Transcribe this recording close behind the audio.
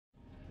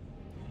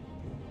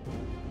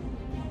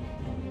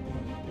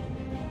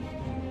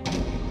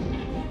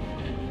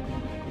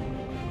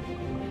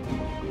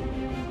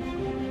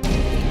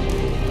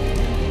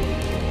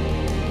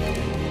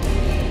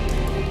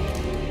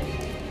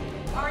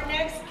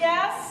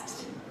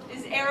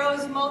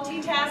Arrow's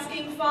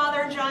multitasking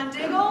father, John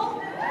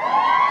Diggle.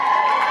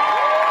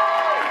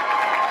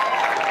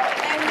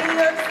 And New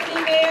York City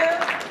Mayor,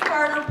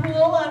 Carter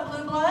Poole on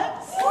Blue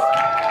Bloods.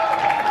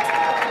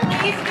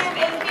 Please give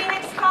a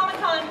Phoenix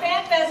Comicon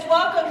Fan Fest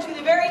welcome to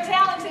the very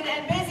talented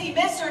and busy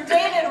Mr.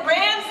 David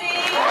Ramsey.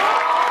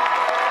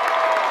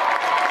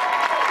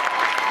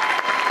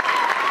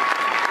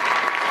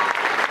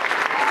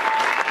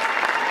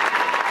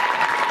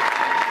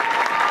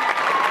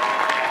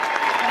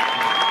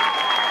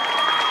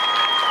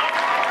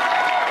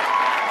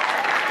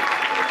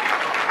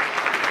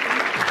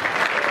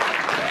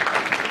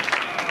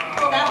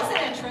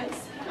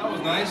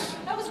 Nice.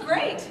 That was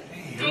great.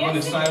 Hey, everyone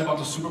excited about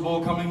the Super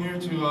Bowl coming here to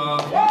this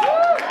building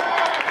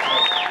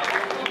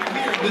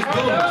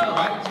too,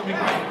 right? It's gonna be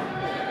great.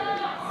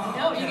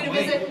 No, you're gonna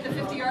visit the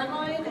 50-yard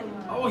line and.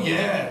 Oh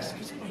yes,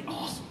 it's gonna be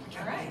awesome.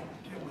 All right.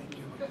 Can't wait.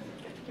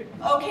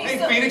 Okay. Hey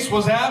so, Phoenix,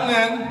 what's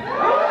happening?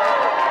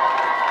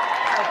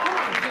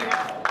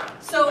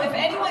 So if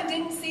anyone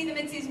didn't see the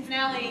mid-season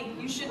finale,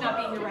 you should not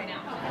be here right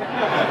now.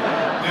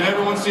 Did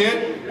everyone see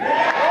it?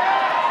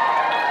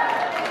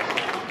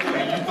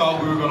 You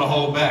thought we were going to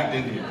hold back,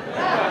 didn't you?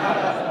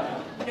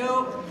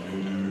 Nope.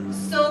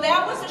 So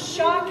that was a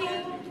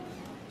shocking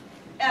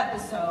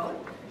episode.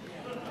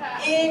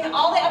 In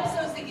all the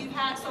episodes that you've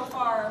had so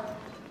far,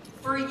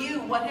 for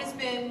you, what has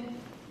been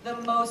the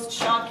most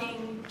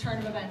shocking turn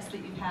of events that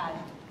you've had?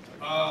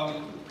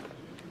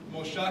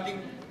 Most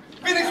shocking?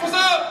 Phoenix, what's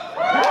up?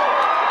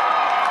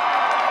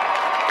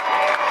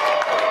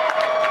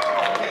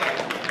 Okay.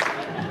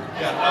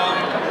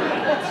 Yeah,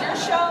 It's your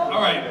show.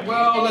 all right,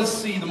 well, let's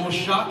see. The most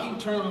shocking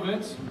turn of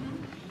events?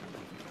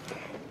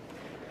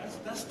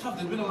 That's tough.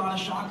 There's been a lot of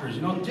shockers.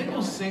 You know, I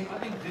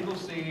think Diggle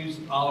saves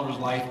Oliver's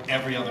life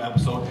every other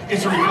episode.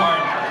 It's a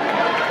requirement.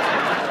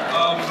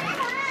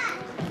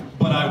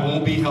 But I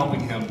won't be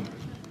helping him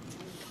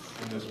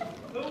in this one.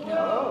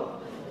 No.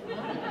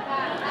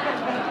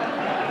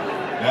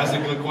 That's a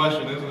good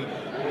question, isn't it?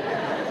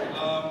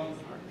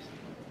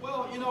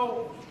 Well, you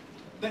know,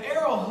 the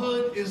Arrow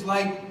hood is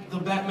like the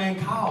Batman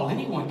cowl.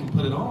 Anyone can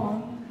put it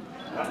on.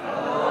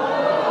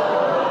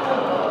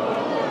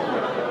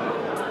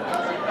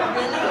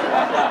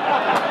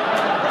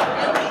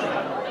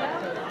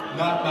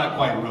 Not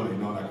quite really,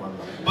 no, not quite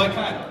really. But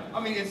kind of. I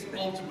mean, it's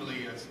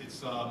ultimately, it's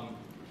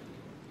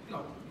you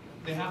know,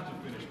 they have to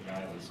finish the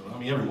island, so I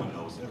mean, everyone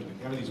knows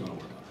everything's gonna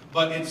work out.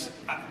 But it's,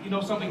 you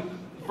know, something.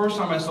 The first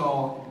time I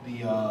saw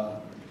the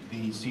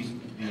mid-season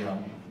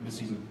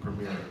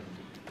premiere,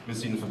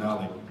 mid-season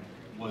finale,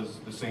 was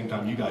the same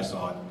time you guys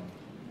saw it,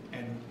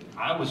 and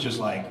I was just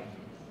like,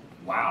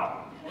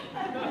 wow.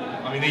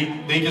 I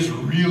mean, they just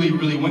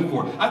really went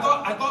for it. I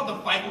thought the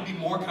fight would be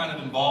more kind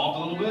of involved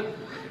a little bit.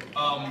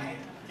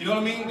 You know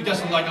what I mean?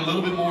 Just like a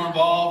little bit more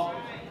involved.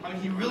 I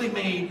mean, he really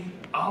made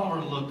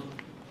Oliver look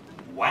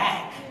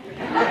whack.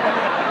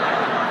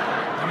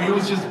 I mean, it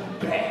was just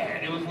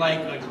bad. It was like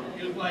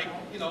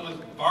you know, it was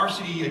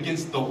varsity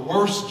against the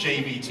worst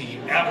JV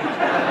team ever. You know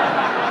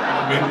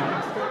what I mean?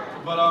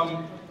 But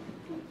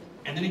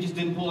and then he just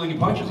didn't pull any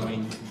punches. I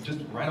mean, just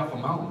right off a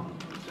mountain.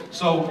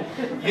 So,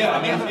 yeah,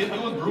 I mean, it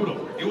was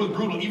brutal. It was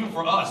brutal even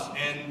for us.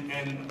 And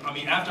I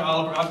mean, after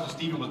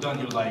Steven was done,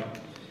 he was like,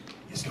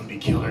 "It's gonna be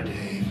killer,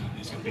 Dave.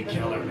 It's gonna be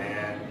killer,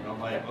 man." And I'm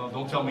like, "Well,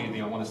 don't tell me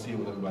anything. I want to see it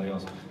with everybody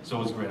else." So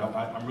it was great.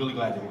 I'm really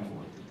glad they went for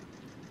it.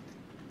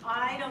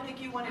 I don't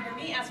think you want to hear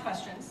me ask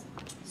questions.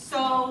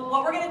 So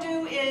what we're going to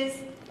do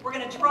is we're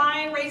going to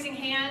try raising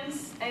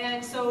hands.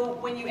 And so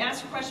when you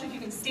ask your question, if you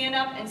can stand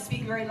up and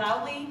speak very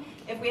loudly.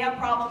 If we have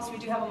problems, we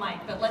do have a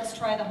mic. But let's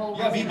try the whole.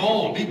 Yeah, be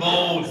bold. Be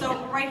bold.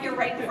 So right here,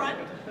 right in front.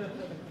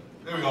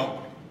 There we go.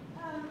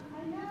 I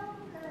know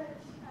that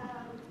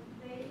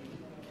they,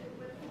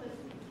 with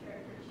Felicity's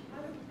character, she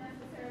wasn't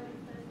necessarily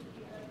supposed to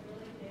be a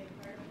really big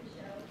part of the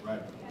show.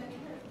 Right. And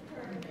because of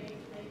her, they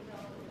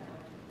felt that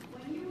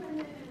when you went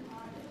in an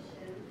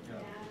audition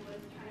and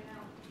was trying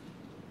out,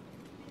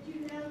 did you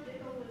know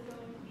Diggle was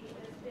going to be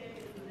as big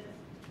as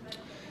this?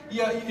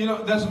 Yeah, you know,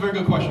 that's a very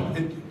good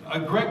question.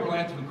 Greg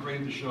Berlanti, who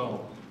created the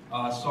show,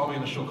 saw me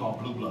in a show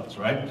called Blue Bloods,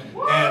 right? And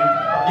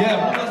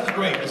yeah, Blue Bloods is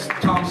great. It's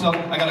Tom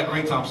Selleck. I got a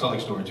great Tom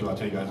Selleck story too. I'll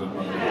tell you guys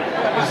about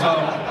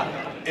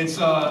it.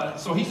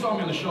 So he saw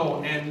me on the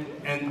show, and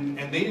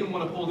they didn't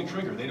want to pull the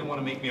trigger. They didn't want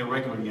to make me a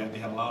regular yet. They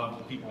had a lot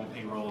of people on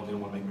payroll, and they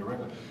didn't want to make me a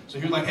regular. So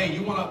he was like, "Hey,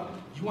 you want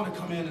to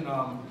come in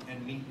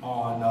and meet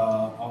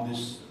on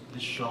this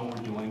show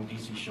we're doing,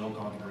 DC show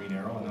called The Green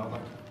Arrow?" And I was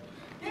like,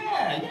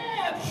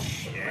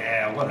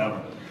 yeah,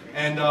 whatever.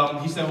 And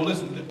he said, well,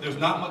 listen, there's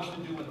not much to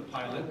do in the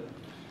pilot,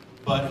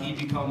 but he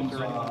becomes a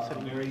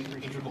very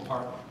integral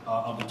part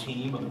of the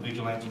team, of the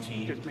vigilante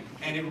team.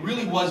 And it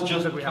really was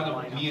just kind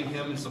of me and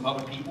him and some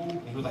other people.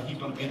 And he was like, he's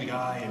going to be the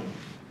guy.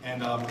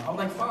 And I was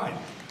like, fine.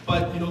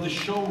 But, you know, the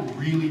show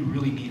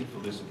really needed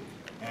Felicity.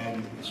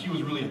 And she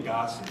was really a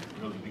godsend,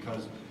 really,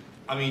 because,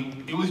 I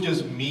mean, it was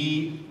just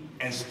me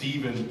and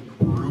Steven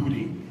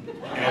brooding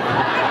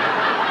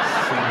every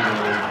single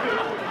week.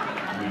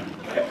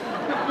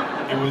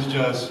 It was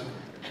just,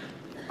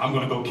 I'm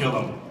gonna go kill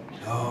him.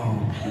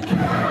 No, you can't.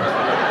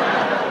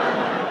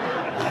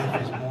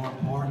 Life is more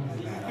important than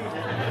that. You don't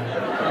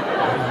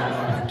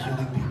know what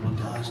killing people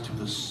does to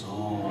the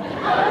soul.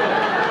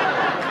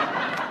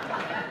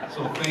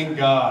 So thank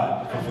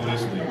God for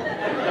Felicity.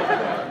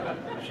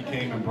 She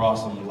came and brought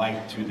some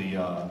light to the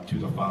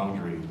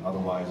foundry.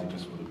 Otherwise, it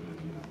just would have been,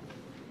 you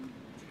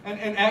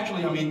know. And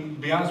actually, I mean,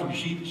 to be honest with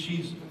you,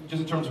 she's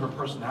just in terms of her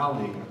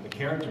personality, the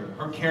character.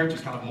 Her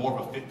character's kind of more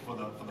of a fit for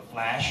the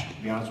Flash. To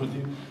be honest with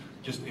you,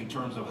 just in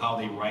terms of how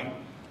they write.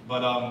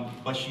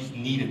 But she's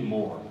needed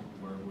more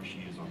where she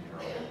is on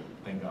the Arrow.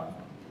 Thank God.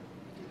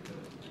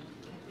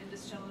 Did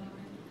this gentleman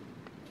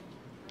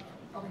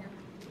over here?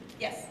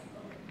 Yes.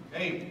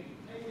 Hey.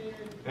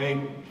 Hey.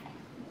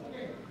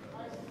 Okay,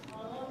 I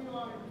love you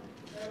on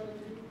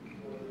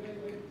Diggle,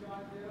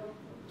 John Diggle,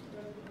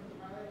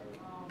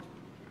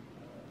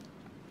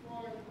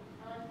 for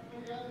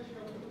the other show,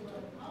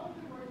 how was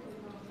it working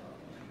with Tom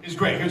Selleck? It's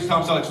great. Here's the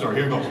Tom Selleck story.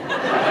 Here it goes.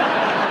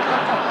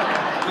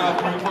 Now,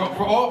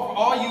 for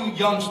all you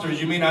youngsters,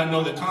 you may not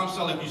know that Tom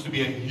Selleck used to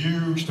be a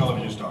huge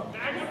television star.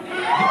 And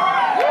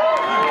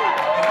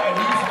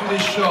he used to do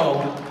this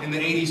show in the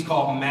 80s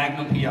called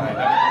Magnum P.I.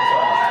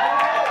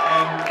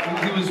 And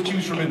he was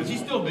tremendous. He's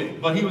still big,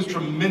 but he was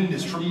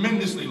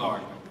tremendously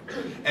large.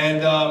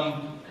 And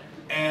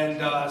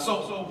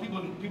so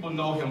people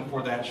know him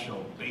for that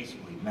show,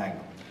 basically,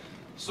 Magnum.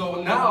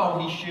 So now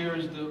he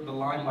shares the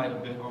limelight a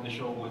bit on the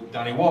show with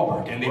Donnie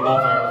Wahlberg, and they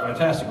both are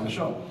fantastic on the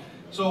show.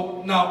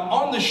 So now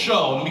on the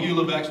show, let me give you a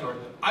little backstory.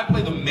 I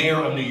play the mayor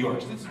of New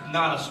York. This is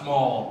not a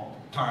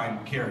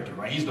small-time character,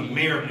 right? He's the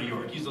mayor of New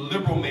York. He's a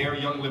liberal mayor,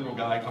 young liberal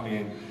guy coming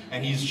in,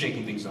 and he's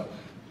shaking things up.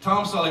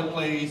 Tom Selleck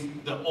plays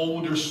the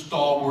older,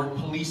 stalwart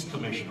police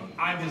commissioner.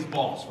 I'm his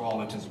boss for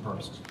all intents and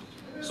purposes.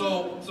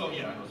 So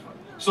yeah, that was fun.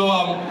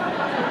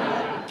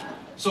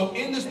 So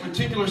in this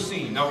particular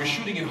scene, now we're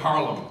shooting in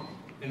Harlem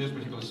in this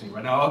particular scene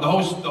right now. The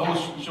whole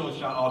show is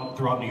shot all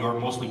throughout New York,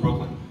 mostly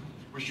Brooklyn.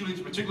 We're shooting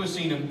this particular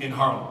scene in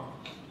Harlem.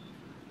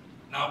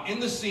 Now in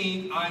the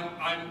scene,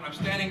 I'm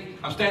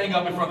standing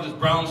up in front of this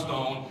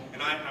brownstone,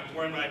 and I'm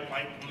wearing my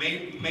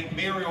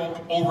mayoral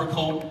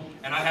overcoat,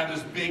 and I have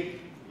this big,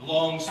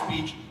 long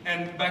speech.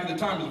 And back at the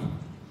time,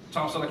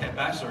 Tom Selleck had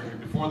back surgery.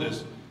 Before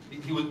this,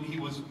 he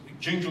was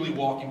gingerly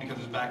walking because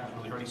his back was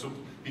really hurting. So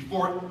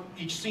before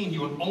each scene, he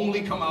would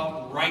only come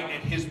out right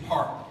at his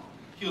part.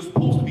 He was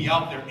supposed to be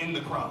out there in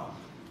the crowd,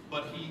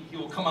 but he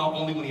will come out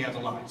only when he has a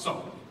line.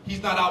 So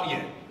he's not out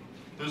yet.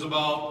 There's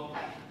about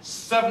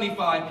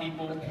 75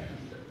 people,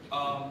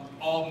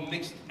 all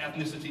mixed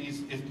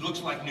ethnicities. It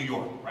looks like New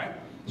York, right?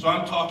 So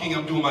I'm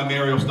doing my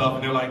mayoral stuff,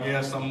 and they're like,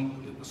 yeah,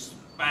 some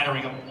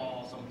spattering of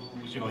applause, some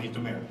boos, you know, he's the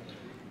mayor.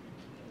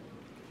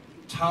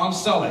 Tom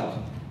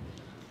Selleck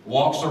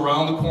walks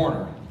around the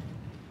corner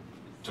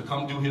to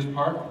come do his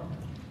part.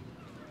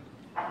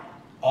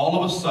 All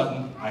of a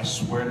sudden, I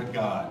swear to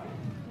God,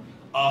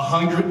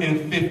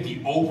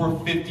 150 over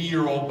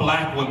 50-year-old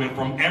black women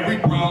from every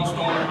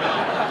brownstone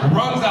around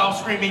runs out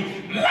screaming,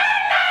 "Mama!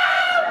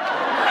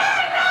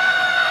 Mama!"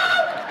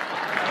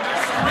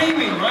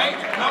 Screaming, right?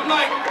 And I'm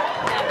like,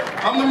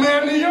 I'm the mayor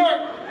of New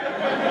York.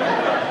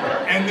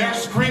 And they're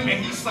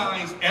screaming. He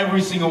signs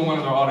every single one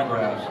of their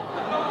autographs.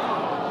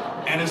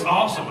 And it's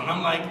awesome. And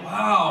I'm like,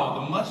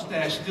 wow, the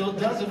mustache still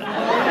does it for me.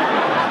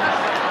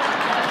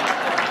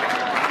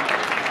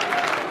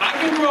 I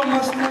can grow a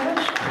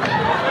mustache.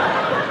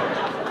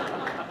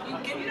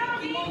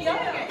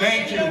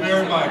 Thank you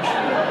very much.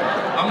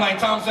 I'm like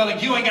Tom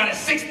Selleck, you ain't got a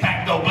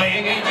six-pack though, Blake.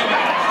 You ain't got a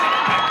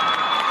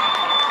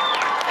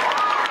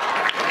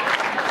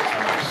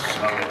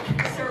six-pack.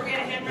 So we're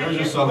gonna hand There's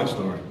your Selleck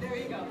story. There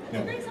you go.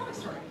 That's a great Selleck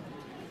story.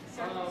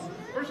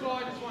 First of all,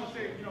 I just want to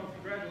say,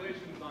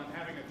 congratulations on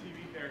having a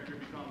TV character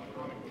become a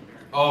comic book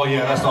character. Oh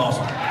yeah, that's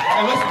awesome.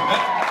 And listen,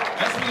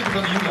 that's really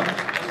because of you guys.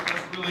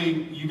 That's really,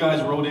 you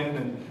guys wrote in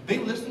and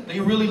they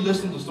really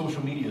listen to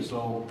social media.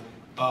 So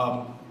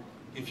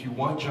if you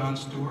want Jon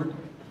Stewart,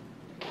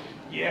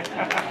 yeah,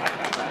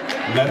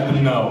 let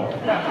them know.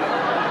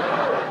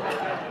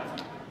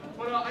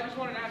 Well, I just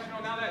wanted to ask,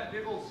 now that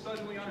Diggle's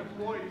suddenly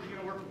unemployed, is he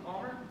going to work for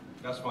Palmer?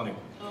 That's funny.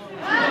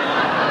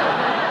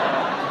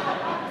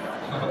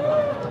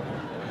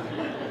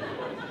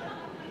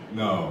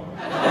 No.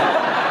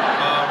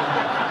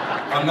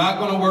 I'm not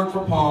going to work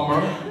for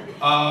Palmer.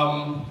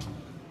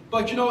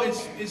 But you know,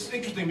 it's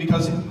interesting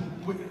because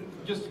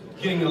just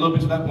getting a little bit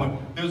to that point,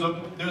 there's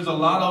a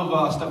lot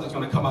of stuff that's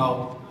going to come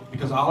out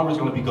because Oliver's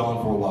going to be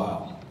gone for a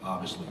while,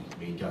 obviously. I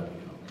mean,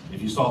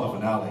 if you saw the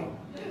finale,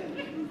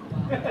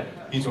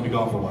 he's going to be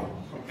gone for a while.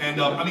 And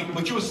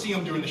but you will see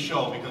him during the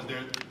show because they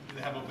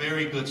have a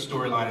very good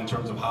storyline in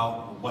terms of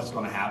what's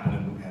going to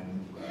happen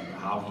and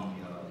how he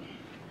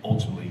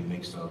ultimately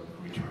makes a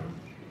return.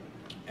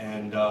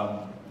 And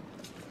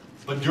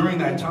but during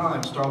that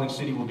time, Starling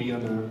City will be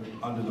under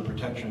the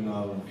protection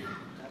of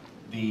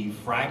the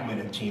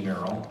fragmented Team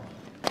Arrow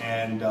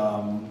and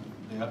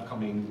the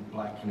upcoming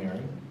Black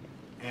Canary.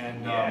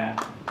 And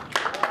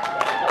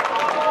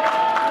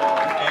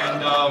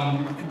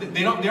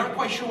they aren't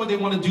quite sure what they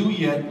want to do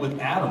yet with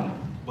Adam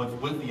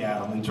but with the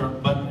Atom.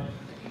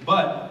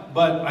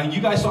 But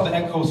you guys saw the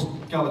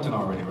exoskeleton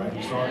already, right?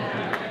 You saw it?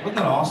 Wasn't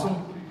that awesome?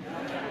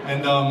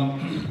 And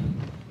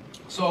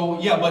so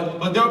yeah,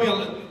 but there'll be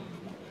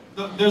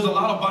there's a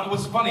lot of,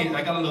 what's funny,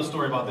 I got a little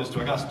story about this too.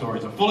 I got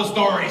stories. I'm full of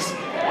stories.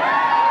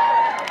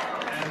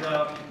 And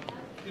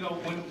you know,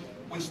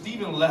 when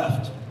Steven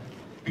left,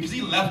 because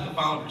he left the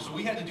Founders, so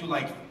we had to do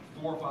like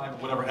 4 or 5 or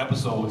whatever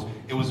episodes.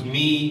 It was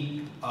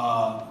me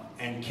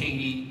and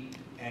Katie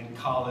and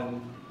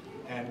Colin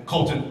and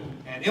Colton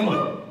and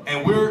Emily,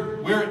 and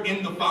we're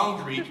in the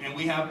Foundry, and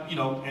we have, you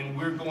know, and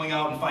we're going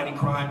out and fighting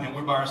crime, and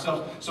we're by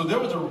ourselves. So there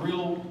was a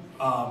real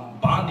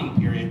bonding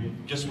period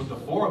just with the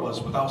 4 of us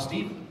without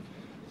Steven.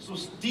 So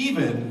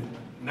Steven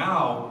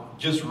now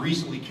just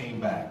recently came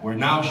back. We're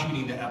now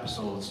shooting the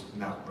episodes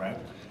now, right?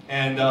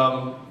 And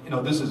you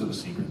know, this isn't a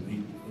secret.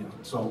 You know,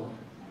 so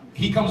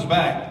he comes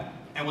back,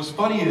 and what's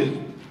funny is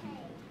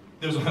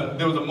there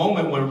was a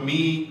moment where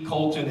me,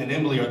 Colton, and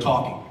Emily are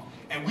talking.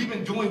 And we've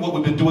been doing what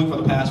we've been doing for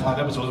the past 5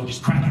 episodes, of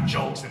just cracking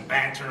jokes and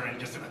banter and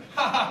just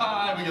ha ha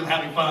ha, we're just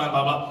having fun,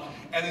 blah blah.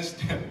 And then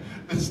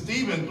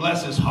Steven,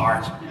 bless his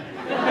heart,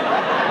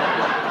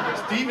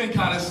 Steven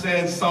kind of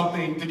said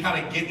something to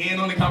kind of get in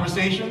on the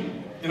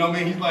conversation. You know what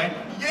I mean? He's like,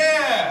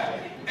 yeah,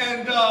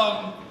 and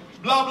blah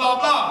blah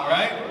blah,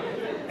 right?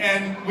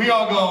 And we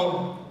all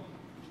go.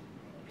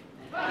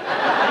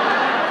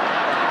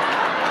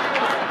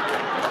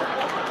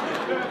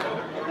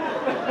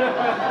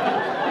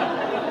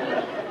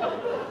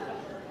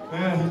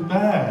 Man, he's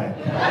back.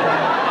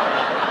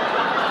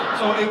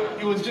 So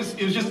it was just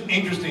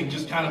interesting,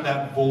 just kind of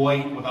that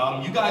void without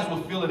him. You guys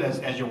will feel it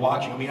as you're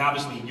watching. I mean,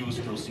 obviously you will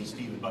still see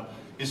Steven, but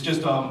it's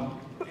just the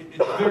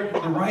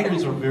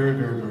writers are very,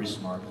 very, very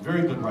smart.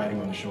 Very good writing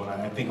on the show,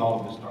 and I think all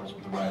of this starts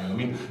with the writing. I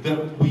mean,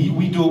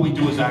 we do what we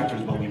do as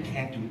actors, but we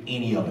can't do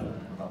any of it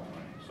without the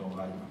writing. So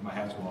my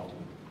hats go off to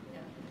them.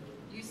 Yeah.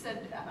 You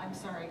said, I'm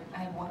sorry, I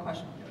have one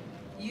question.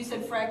 You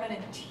said Fragment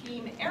and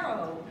Team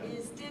Arrow.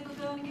 Is Diggle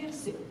going to get a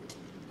suit?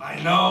 I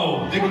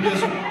know. Diggle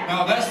just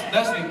now. That's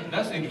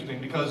interesting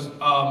because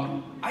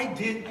I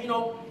did. You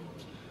know,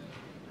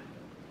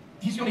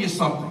 he's gonna get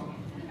something.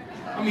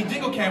 I mean,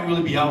 Diggle can't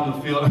really be out in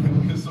the field.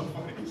 It's so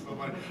funny. It's so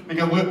funny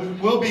because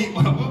we'll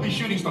be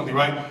shooting something,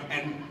 right?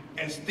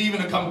 And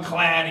Steven will come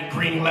clad in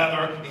green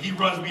leather. And he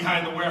runs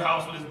behind the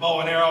warehouse with his bow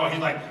and arrow, and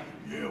he's like,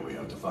 "Yeah, we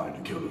have to find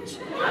the killers."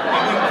 And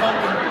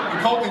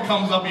then Colton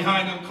comes up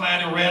behind him,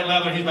 clad in red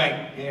leather. He's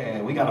like,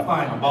 "Yeah, we gotta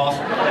find them, boss."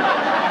 And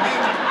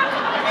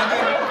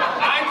then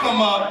I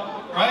come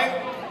up,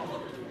 right?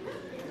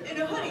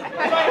 In a hoodie. Right.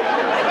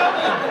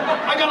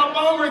 I got a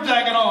bomber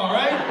jacket on,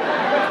 right?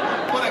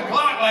 With a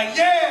Glock, like,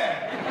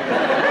 yeah!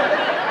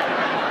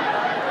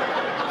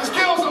 Let's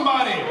kill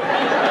somebody!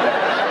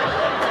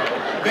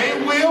 They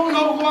will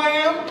know who I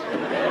am,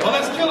 but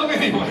let's kill them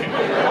anyway.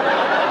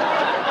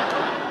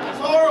 It's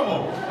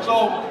horrible.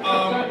 So,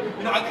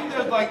 you know, I think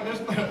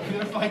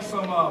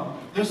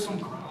there's some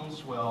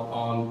groundswell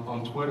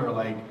on Twitter,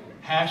 like,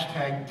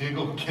 hashtag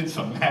Diggle gets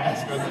a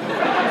mask.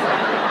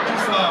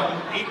 Just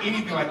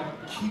anything, like,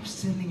 keep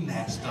sending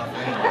that stuff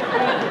in.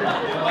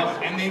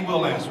 And they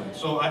will answer it.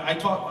 So I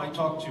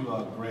talked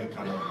to Greg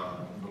kind of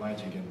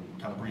Berlanti again,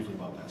 kind of briefly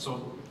about that.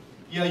 So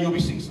yeah, you'll be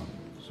seeing something.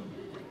 So.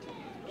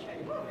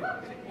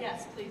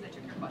 Yes, please, I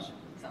took your question.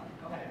 So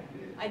go ahead.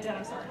 I did,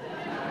 I'm sorry.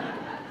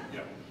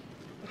 Yeah.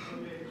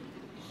 Okay,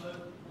 but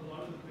a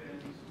lot of the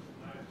fans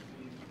I've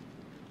seen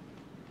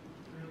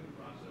during the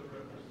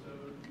crossover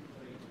episode,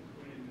 like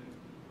when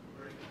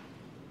Greg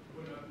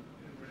put up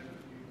and read a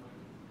few, like,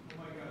 oh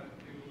my God,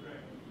 Diggle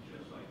Greg is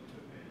just like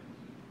the fans.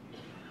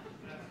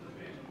 That's the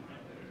fandom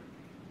right there.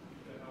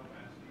 That how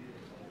fast he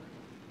is.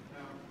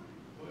 Now,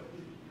 what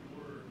was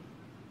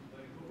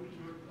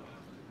your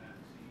thoughts in that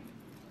scene?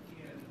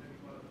 And have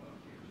you thought about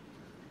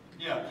cancer?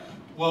 Yeah.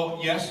 Well,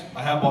 yes,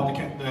 I have bought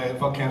the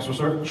Fuck Cancer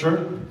shirt.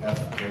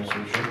 F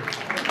Cancer shirt.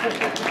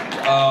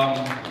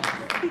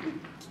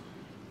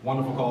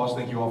 Wonderful cause.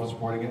 Thank you all for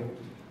supporting it.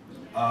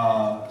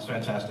 It's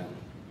fantastic.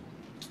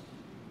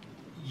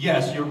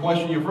 Yes, your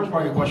first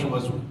part of your question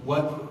was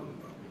what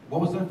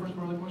was that first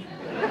part of the question?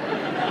 Your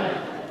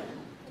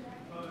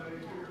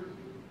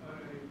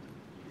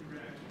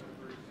reaction to the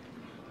first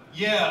scene.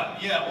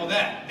 Yeah, well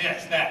that.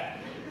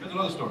 There's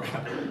another story.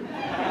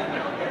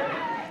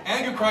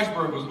 Andrew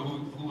Kreisberg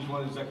who was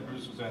one of the executive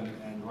producers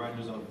and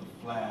writers of The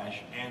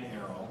Flash and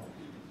Arrow.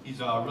 He's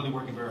really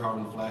working very hard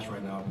on The Flash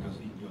right now because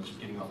he's just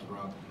getting off the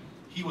ground.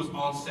 He was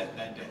on set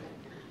that day.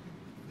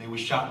 They were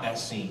shot that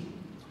scene.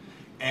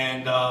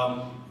 And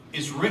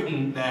it's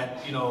written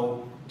that, you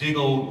know,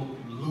 Diggle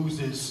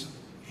loses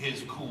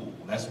his cool.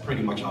 That's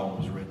pretty much how it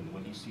was written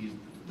when he sees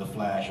the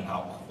Flash and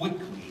how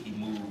quickly he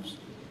moves.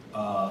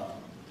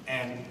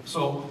 And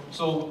so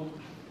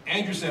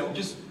Andrew said, well,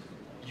 just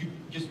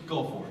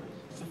go for it.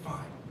 I said,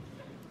 fine.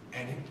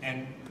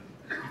 And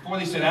before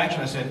they said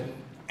action, I said,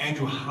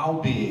 Andrew, how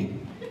big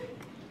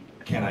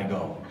can I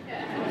go?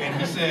 And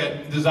he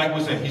said,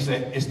 he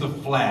said, it's the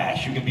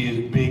Flash. You can be as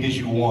big as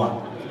you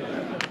want.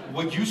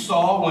 What you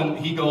saw when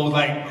he goes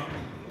like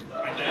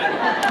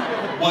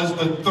that, was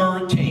the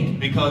third take,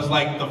 because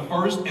like the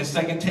first and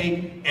second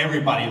take,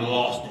 everybody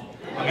lost it.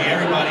 I mean,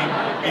 everybody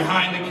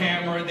behind the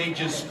camera, they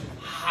just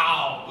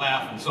howled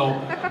laughing. So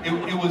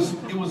it was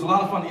a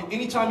lot of fun.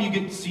 Anytime you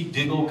get to see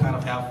Diggle kind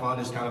of have fun,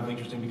 it's kind of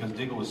interesting because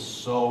Diggle is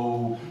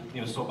so,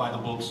 so by the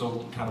book,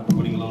 so kind of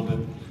brooding a little bit.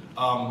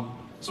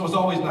 So it's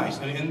always nice.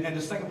 And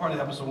the second part of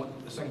the episode,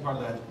 the second part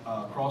of that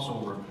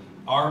crossover,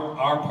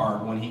 our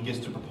part when he gets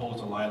to propose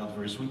to Lila is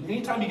very sweet.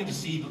 Anytime you get to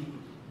see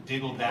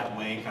Diggle that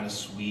way, kind of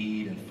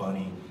sweet and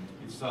funny,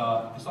 it's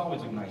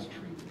always a nice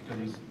treat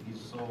because he's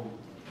so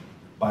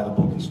by the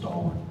book and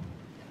stalwart.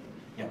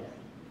 Yeah.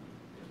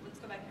 Let's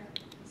go back here.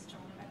 Let's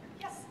jump back here.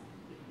 Yes.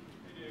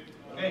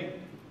 Hey.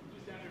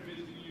 Just after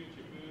visiting you,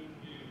 took a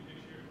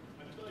picture.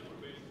 I feel like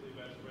we're basically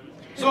best friends.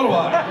 So do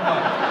I.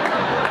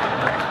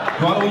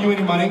 Do I owe you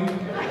any money?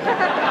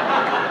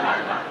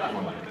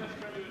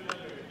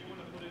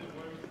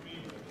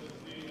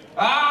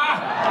 Ah!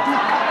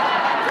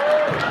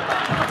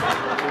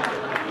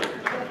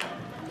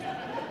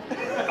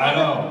 I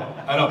know.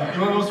 You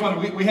know what's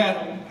funny?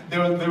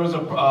 There was a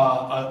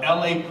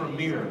LA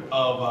premiere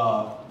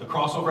of the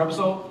crossover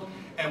episode,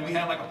 and we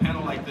had like a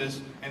panel like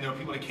this, and there were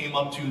people that came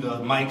up to the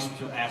mics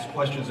to ask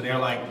questions, and they're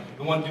like,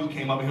 the one dude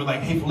came up and he was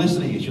like, "Hey,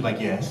 Felicity," and she was like,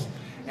 "Yes,"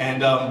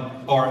 and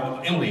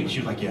or Emily, and she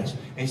was like, "Yes,"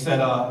 and he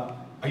said, "Are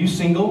you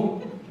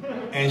single?"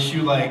 And she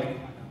was like,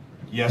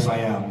 "Yes, I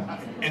am."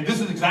 And this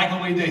is exactly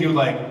what he did. He was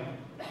like,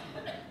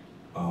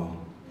 "Oh."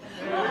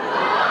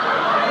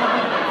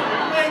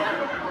 Like,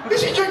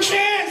 this is your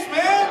chance,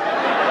 man.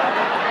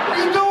 What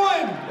are you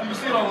doing? You can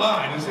see it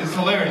online. It's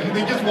hilarious.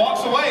 He just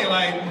walks away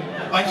like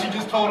she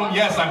just told him,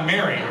 "Yes, I'm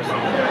married," or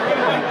something.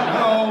 Like,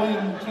 no.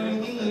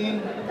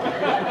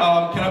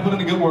 Can I put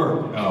in a good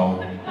word? No.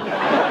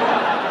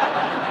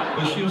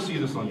 But she'll see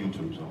this on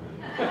YouTube, so.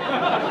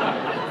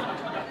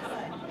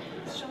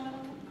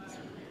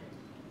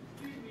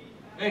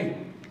 Hey.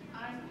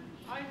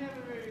 I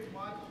never really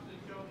watched the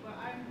show, but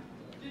I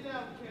did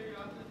have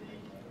curiosity.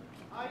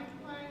 Are you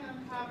planning on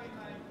having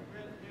like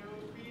Red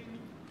Arrow being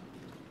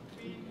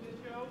the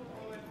show,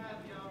 or has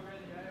he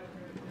already? I don't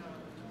really know.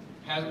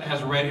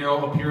 Has Red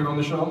Arrow appeared on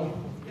the show?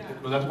 Yeah.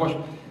 Was that the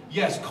question?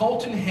 Yes,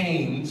 Colton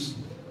Haynes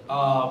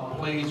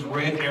plays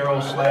Red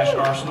Arrow /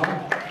 Arsenal.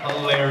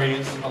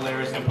 Hilarious,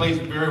 and plays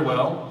it very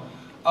well.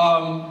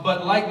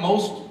 But like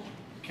most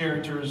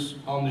characters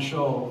on the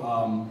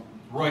show,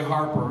 Roy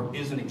Harper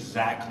isn't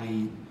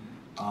exactly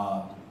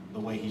the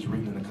way he's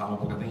written in the comic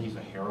book. I think he's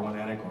a heroin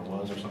addict, or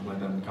was, or something like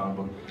that in the comic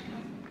book.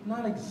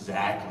 Not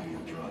exactly a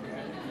drug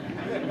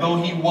addict.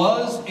 Though he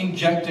was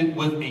injected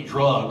with a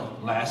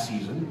drug last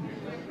season,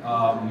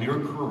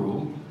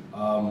 Mirakuru,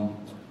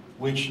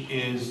 which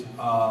is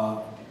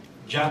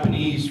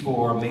Japanese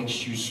for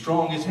makes you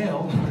strong as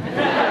hell.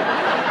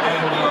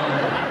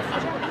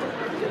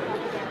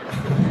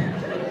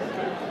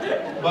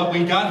 But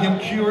we got him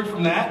cured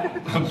from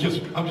that. I'm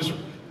just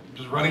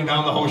running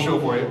down the whole show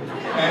for you.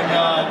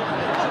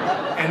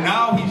 And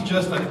now he's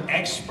just an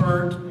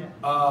expert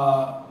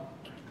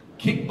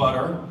kick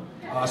butter,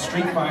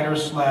 street fighter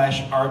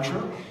 /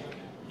 archer.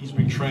 He's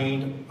been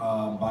trained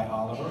by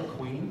Oliver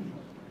Queen.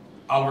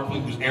 Oliver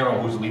Queen, who's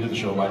Arrow, who's the lead of the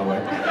show, by the way.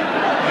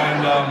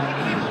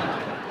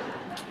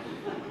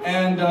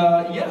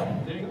 Yeah,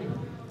 there you go.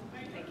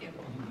 Thank you.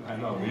 I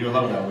know, you'll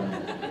love that one.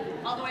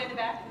 All the way in the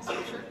back.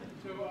 Sure.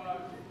 So,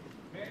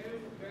 Manu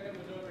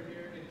was over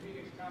here in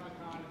Phoenix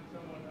Comicon, and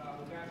someone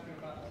was asking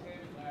about the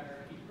salmon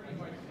ladder. He pretty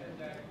much said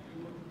that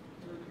you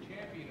were the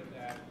champion of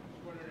that. Just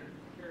wondering if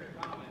you care to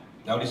comment.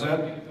 Is that what he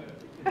said?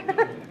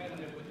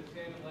 Competitive with the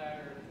salmon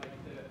ladder, like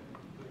the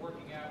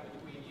working out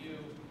between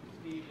you,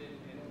 Steven,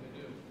 and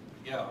Manu.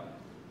 Yeah.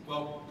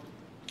 Well,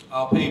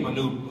 I'll pay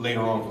Manu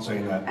later on for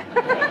saying that.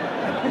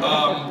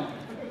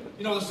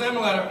 The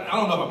salmon ladder, I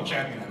don't know if I'm a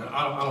champion.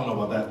 I don't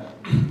know about that.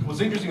 What's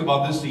interesting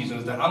about this season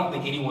is that I don't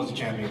think anyone's a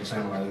champion of the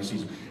salmon ladder this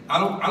season. I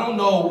don't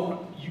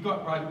know,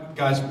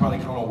 guys can probably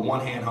count on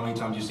one hand how many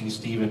times you've seen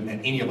Steven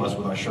and any of us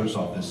with our shirts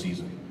off this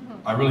season.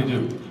 I really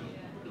do.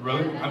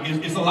 Really? I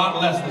mean, it's a lot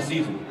less this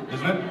season,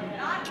 isn't it?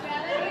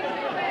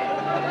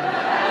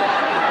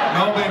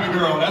 No, baby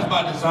girl, that's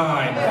by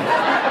design.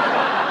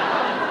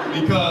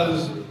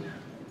 Because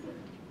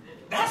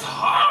that's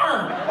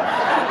hard. You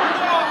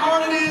know how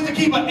hard it is to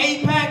keep an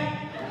 8-pack?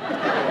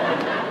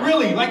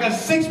 Really, like a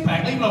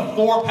 6-pack, even a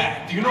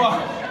 4-pack. Do you know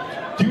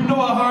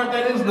how hard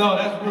that is? No,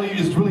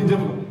 it's really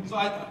difficult.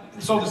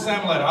 So the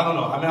salmon ladder, I don't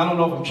know. I mean, I don't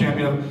know if I'm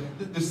champion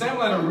of it. The salmon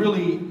ladder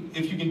really,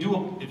 if you can do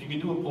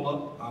a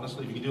pull-up,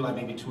 honestly, if you can do like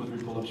maybe 2 or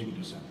 3 pull-ups, you can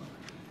do salmon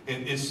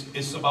ladder.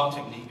 It's about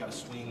technique. You got to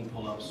swing,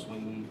 pull up,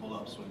 swing, pull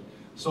up, swing.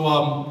 So,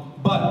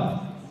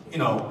 but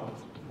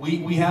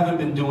we haven't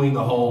been doing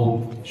the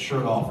whole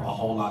shirt off a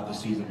whole lot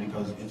this season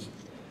because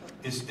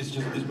it's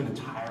been a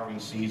tiring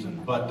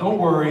season. But don't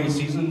worry,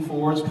 season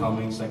 4 is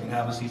coming, second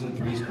half of season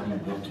 3 is coming,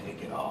 we'll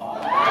take it all.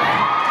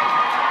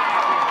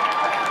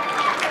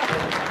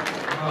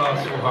 Oh,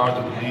 it's so hard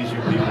to please you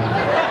people.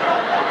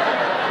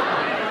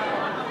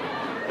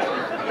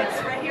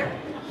 Yes, right here.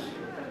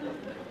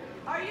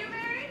 Are you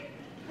married?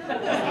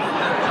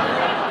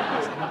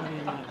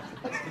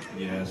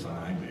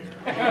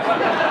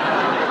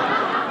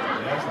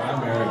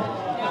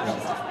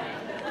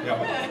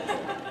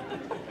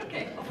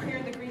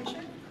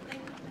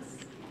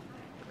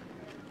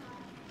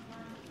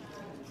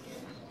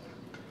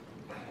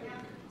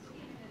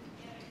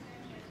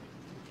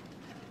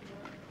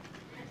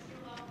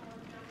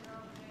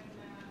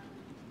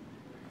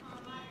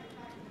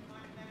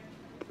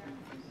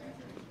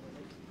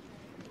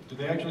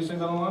 they actually say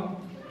that online?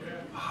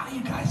 How do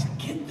you guys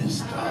get this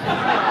stuff?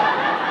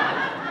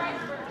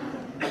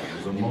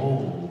 There's a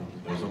mole.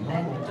 There's a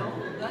mole.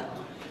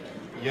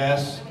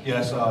 Yes,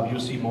 you'll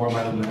see more of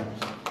my than that.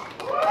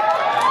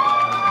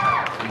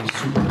 In the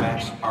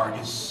Supermax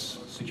Argus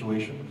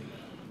situation.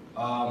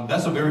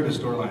 That's a very good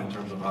storyline in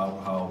terms of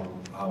how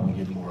we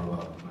get more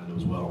of Mando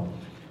as well.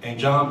 And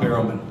John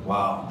Barrowman,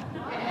 wow.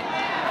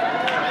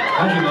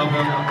 Don't you love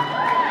him?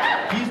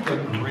 He's the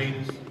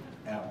greatest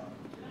ever.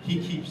 He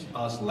keeps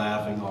us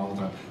laughing all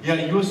the time.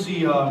 Yeah, you'll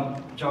see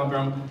John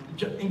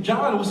Barrowman.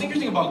 John, what's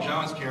interesting about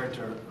John's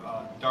character,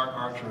 Dark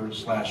Archer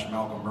 /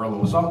 Malcolm Merlin,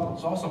 was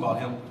also about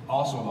him.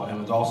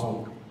 It's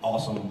also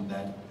awesome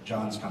that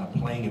John's kind of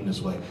playing him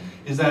this way.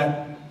 Is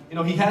that, you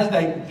know, he has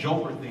that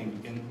Joker thing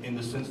in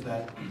the sense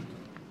that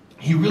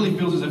he really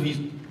feels as if he's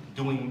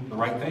doing the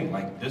right thing.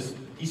 Like this,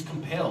 he's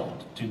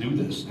compelled to do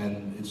this,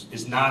 and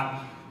it's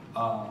not.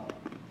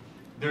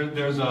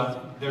 There's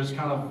a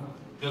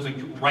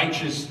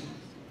righteous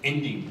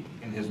ending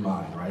in his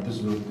mind, right?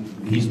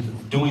 He's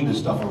doing this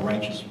stuff for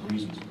righteous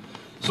reasons.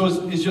 So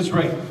it's just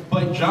great.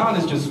 But John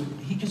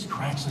he just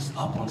cracks us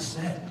up on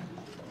set.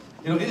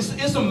 You know,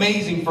 it's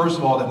amazing, first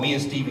of all, that me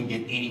and Steven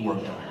get any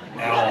work done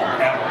at all,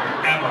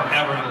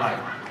 ever in life.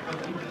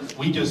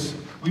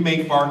 We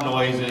make fart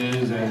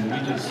noises, and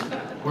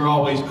we're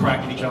always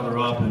cracking each other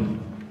up,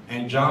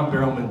 and John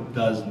Barrowman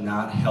does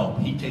not help.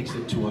 He takes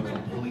it to a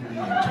completely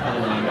and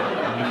totally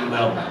new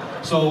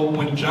level. So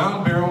when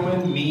John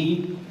Barrowman,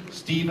 me,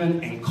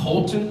 Steven, and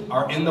Colton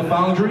are in the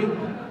Foundry,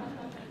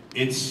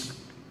 it's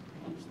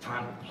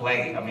time to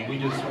play. I mean, we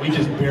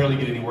just barely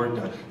get any work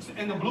done.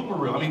 And the blooper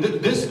reel. I mean,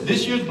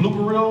 this year's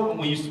blooper reel,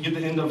 when you get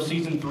the end of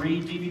season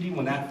 3 DVD,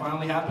 when that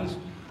finally happens,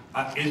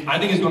 I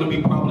think it's going to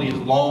be probably as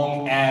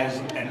long as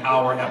an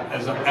hour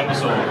as an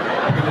episode.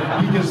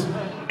 Because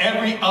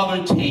every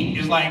other take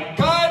is like,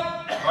 cut!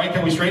 All right,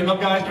 can we straighten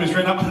up, guys? Can we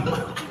straighten up? We're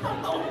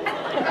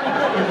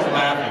just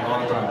laughing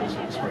all the time.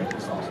 It's great.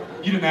 It's awesome.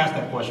 You didn't ask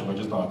that question, but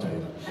just thought I'd tell you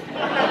that.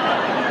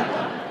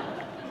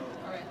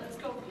 All right, let's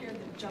go over here,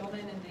 the gentleman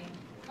in the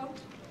coat.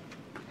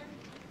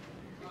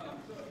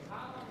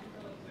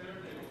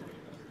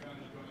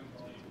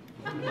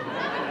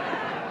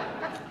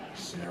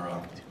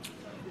 Sarah,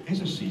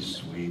 isn't she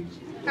sweet?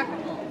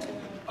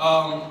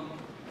 Well,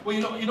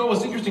 you know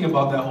what's interesting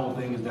about that whole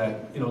thing is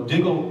that, you know,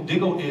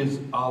 Diggle is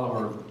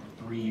Oliver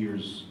 3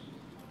 years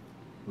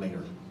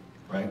later,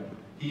 right?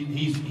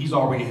 He's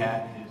already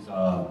had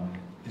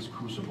his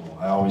crucible.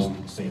 I always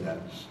say that.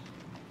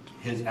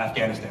 His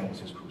Afghanistan was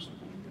his crucible,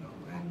 you know,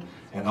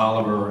 and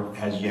Oliver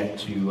has yet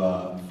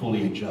to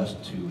fully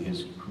adjust to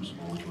his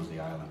crucible, which was the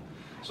island.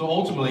 So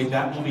ultimately,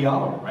 that will be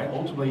Oliver, right?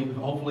 Ultimately,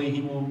 hopefully,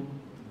 he will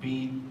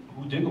be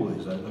who Diggle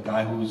is, a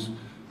guy who's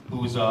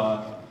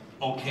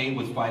okay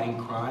with fighting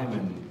crime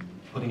and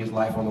putting his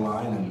life on the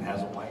line and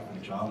has a wife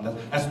and a child.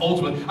 That's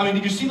ultimately. I mean,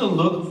 did you see the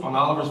look on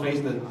Oliver's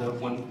face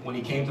when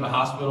he came to the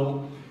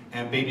hospital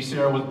and baby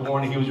Sarah was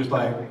born and he was just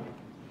like,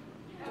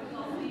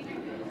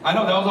 I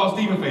know, that was all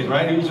Steven's face,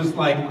 right? He was just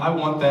like, I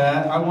want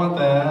that.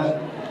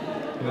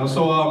 You know,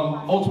 so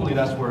ultimately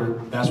that's where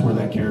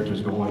that character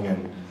is going,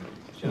 and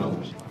you know,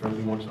 if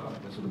everything works out,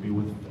 that's what it'll be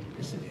with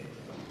Felicity.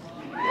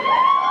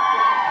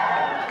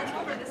 Let's go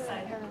over this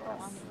side.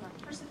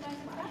 Person back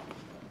in the back.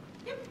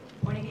 Yep.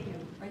 Pointing at you,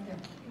 right there.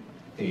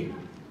 Hey.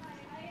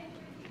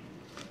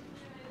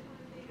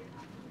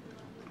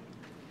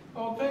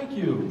 Oh, thank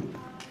you.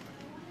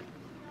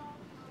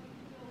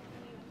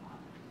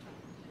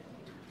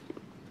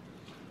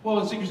 Well,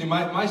 it's interesting.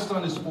 My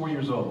son is 4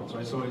 years old,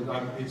 right? So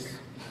it's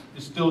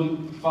still,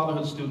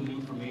 fatherhood's still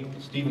new for me.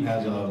 Steven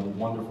has a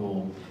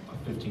wonderful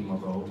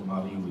 15-month-old,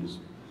 Mavi, who is,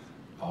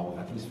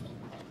 I think he's 15.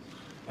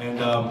 And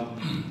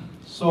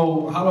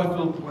so how do I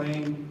feel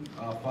playing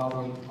father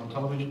on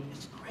television?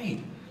 It's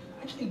great.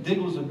 I actually think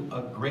Diggle's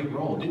a great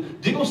role.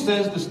 Diggle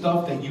says the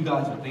stuff that you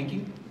guys are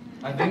thinking,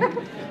 I think,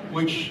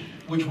 which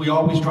we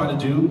always try to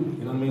do.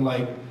 You know what I mean?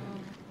 Like,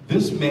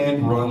 this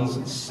man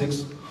runs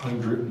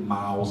 600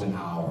 miles an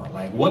hour.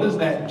 Like, what does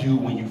that do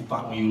when you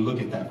look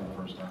at that for the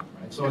first time,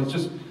 right? So it's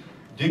just,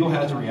 Diggle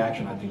has a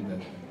reaction, I think,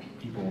 that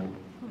people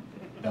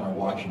that are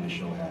watching the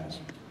show has.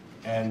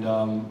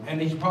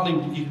 And he's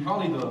probably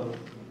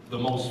the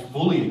most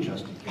fully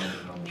adjusted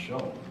character on the show,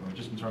 you know,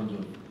 just in terms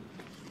of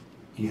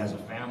he has a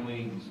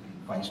family, he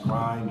fights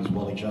crime, he's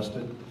well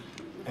adjusted.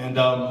 And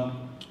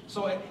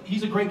so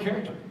he's a great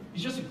character.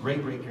 He's just a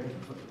great character.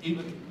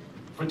 Even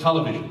for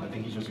television, I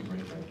think he's just a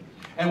great character.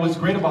 And what's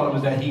great about him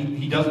is that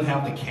he doesn't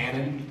have the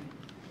canon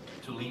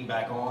to lean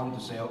back on to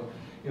say,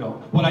 you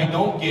know, what I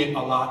don't get a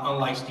lot,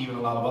 unlike Steven,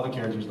 a lot of other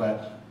characters,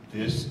 that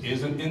this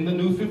isn't in the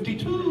New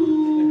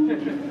 52.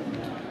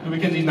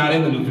 Because he's not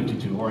in the New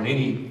 52 or in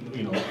any,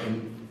 you know,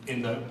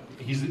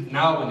 he's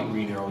now in the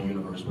Green Arrow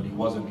universe, but he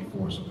wasn't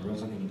before, so there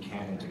isn't any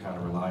canon to kind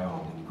of rely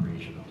on in the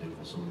creation of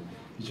Diggle. So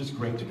it's just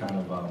great to kind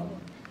of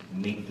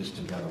make this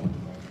together with the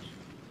writers.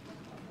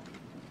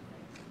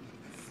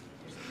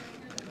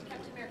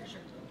 Captain America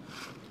shirt.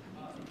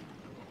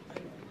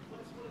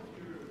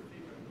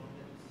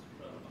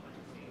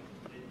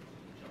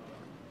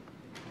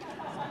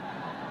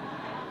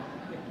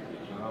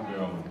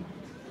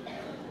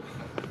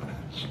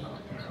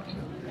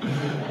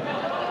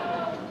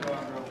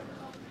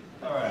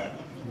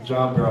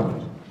 John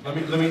Barrowman. Let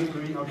me,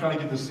 I'm trying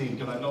to get this scene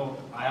because I know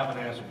I have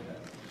an answer for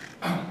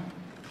that.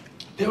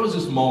 There was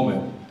this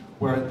moment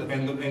where,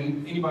 and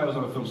anybody who's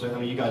on the film set, I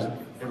mean, you guys,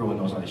 everyone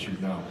knows how to shoot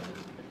now.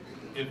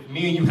 If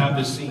me and you have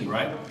this scene,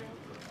 right?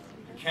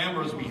 The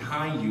camera's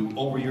behind you,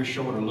 over your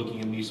shoulder,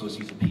 looking at me, so it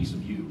sees a piece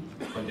of you,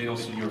 but they don't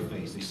see your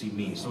face, they see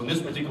me. So in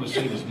this particular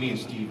scene, it's me and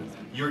Steven.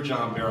 You're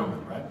John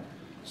Barrowman, right?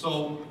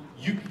 So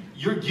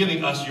you're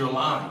giving us your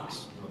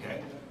lines,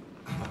 okay?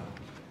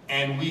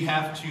 And we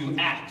have to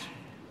act,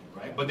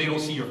 right? But they don't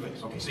see your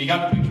face. Okay, so you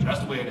got the picture. That's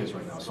the way it is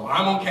right now. So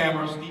I'm on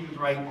camera, Steven's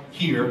right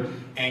here,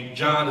 and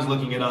John is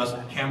looking at us,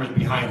 camera's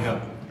behind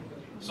him.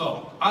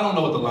 So I don't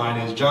know what the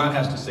line is. John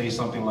has to say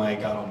something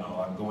like, I don't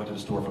know, I'm going to the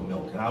store for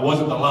milk. And I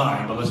wasn't the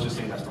line, but let's just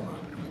say that's the line.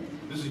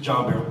 This is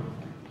John Barrowman.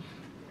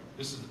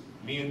 This is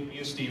me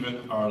and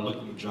Steven are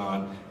looking at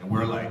John, and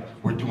we're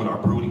doing our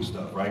brooding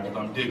stuff, right? Because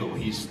I'm Diggle,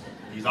 he's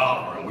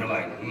Oliver, and we're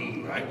like,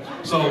 right?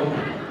 So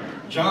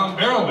John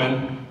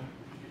Barrowman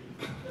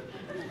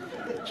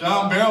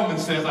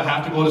says, I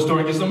have to go to the store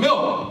and get some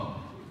milk.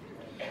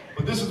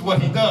 But this is what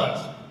he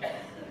does.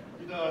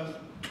 He does.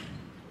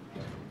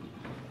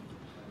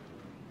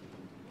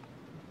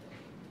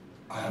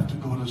 I have to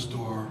go to the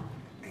store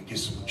and get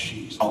some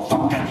cheese. Oh,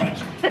 fuck that.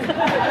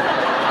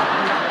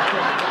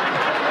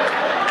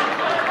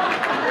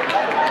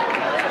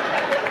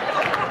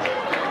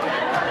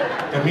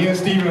 And me and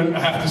Steven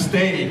have to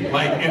stay,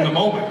 like, in the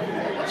moment.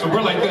 So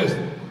we're like this.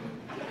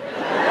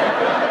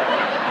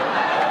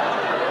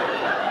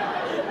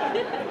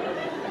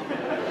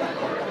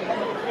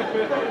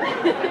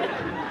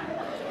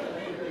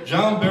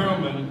 John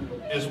Barrowman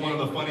is one of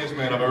the funniest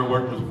men I've ever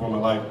worked with before in my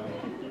life.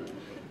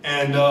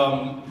 And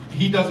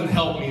he doesn't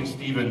help me and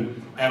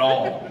Steven at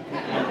all.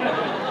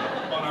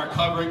 On our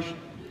coverage,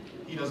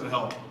 he doesn't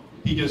help.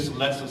 He just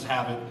lets us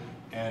have it.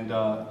 And,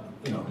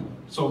 you know,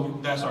 so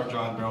that's our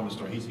John Barrowman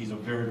story. He's a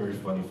very, very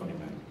funny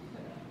man.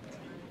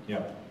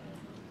 Yeah.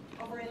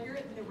 Over here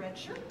in the red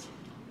shirt.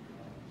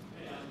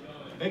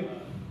 Hey.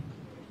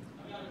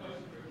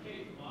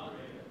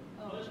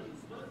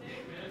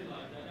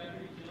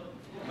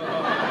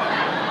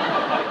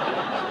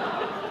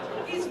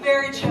 He's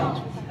very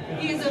chill.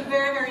 He is a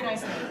very, very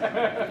nice man.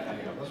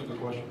 That's a good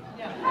question.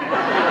 Yeah.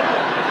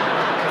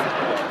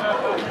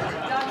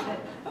 Dodged it.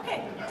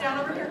 Okay, down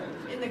over here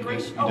in the gray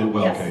shirt. You did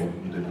well, yes. Kate.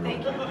 You did well.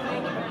 Thank you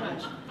very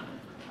much.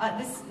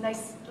 This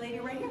nice lady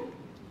right here.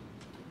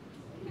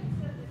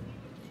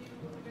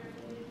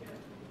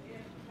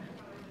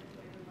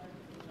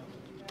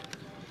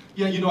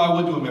 Yeah, you know, I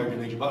would do American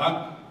Ninja, but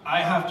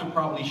I have to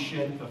probably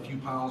shed a few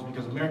pounds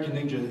because American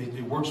Ninja,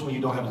 it works when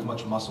you don't have as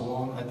much muscle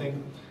on, I think.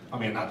 I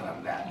mean, not that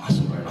I'm that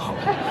muscle right now.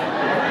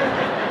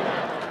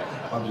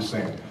 I'm just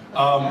saying.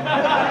 I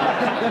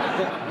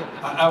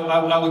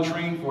would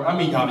train for it. I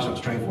mean, obviously I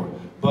have to train for it.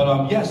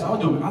 But yes, I would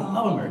do it. I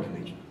love American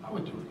Ninja. I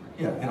would do it.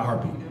 Yeah, in a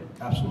heartbeat.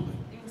 Absolutely.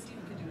 Even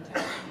Steven could do it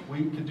too. We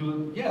could do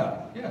it.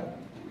 Yeah.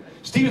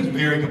 Steven's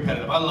very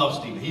competitive. I love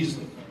Steven. He's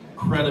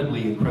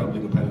incredibly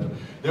competitive.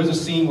 There's a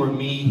scene where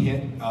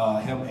him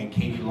and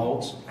Katie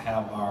Lotz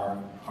have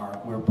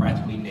we're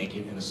practically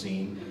naked in a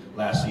scene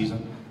last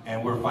season,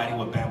 and we're fighting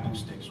with bamboo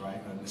sticks,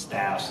 right, and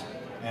staffs,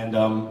 and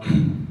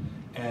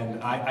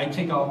I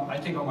take off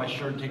my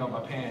shirt and take off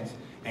my pants,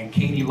 and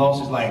Katie Lotz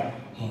is like,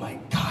 oh my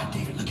God,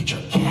 David, look at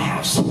your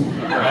calves,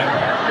 right?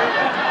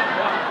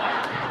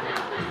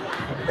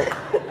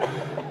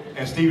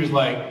 And Steve is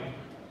like,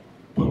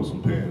 put on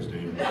some pants,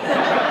 David.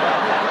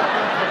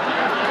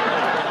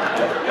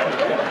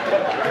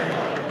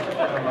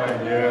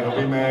 Yeah, don't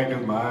be mad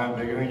because mine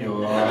bigger than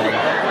yours. Is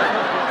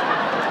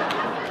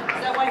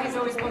that why he's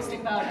always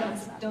posting about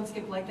don't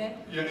skip leg day?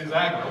 Yeah,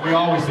 exactly. We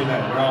always say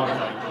that. We're always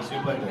like, don't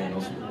skip leg day,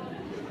 don't skip leg day.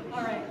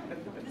 All right.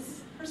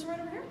 This person right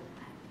over here?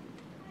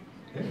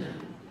 Yeah.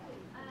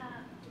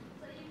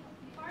 So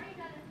you've already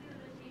done a few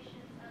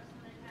imitations of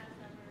some of the cast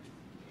members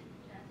in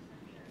Jets,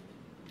 I'm sure.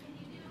 Can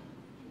you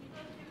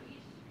go through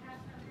each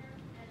cast member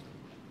and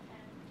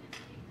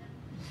imitate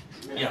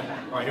them? Yeah.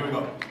 All right, here we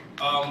go.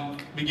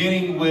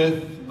 Beginning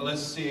with,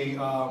 let's see,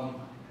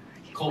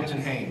 Colton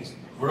Haynes.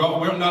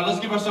 Now let's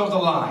give ourselves a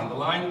line. The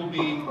line will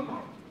be,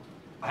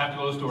 I have to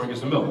go to the store and get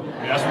some milk.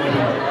 That's what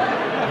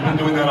we've been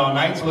doing that all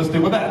night, so let's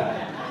stick with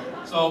that.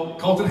 So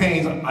Colton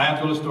Haynes, I have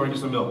to go to the store and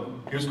get some milk.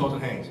 Here's Colton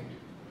Haynes.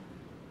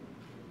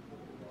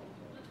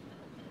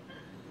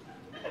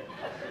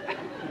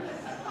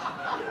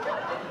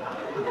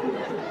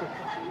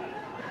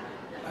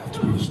 I have to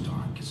go to the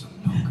store and get some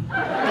milk.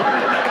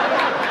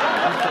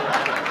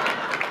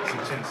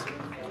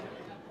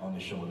 On the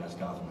show, and that's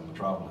Gotham and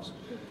Metropolis.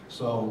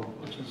 So,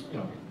 which is, you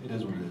know, it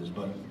is what it is.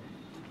 But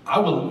I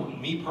will,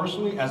 me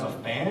personally, as a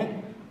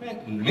fan,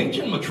 man,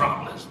 mention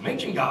Metropolis,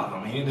 mention Gotham.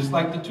 I mean, it's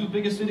like the two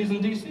biggest cities in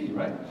DC,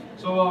 right?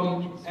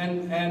 So,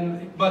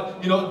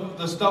 but you know,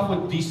 the stuff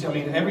with DC, I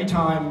mean, every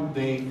time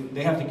they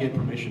have to get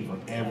permission for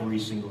every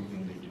single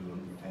thing they do,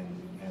 and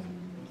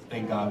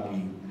thank God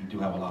we do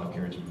have a lot of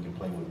characters we can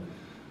play with.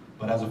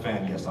 But as a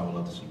fan, yes, I would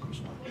love to see Bruce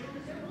Wayne.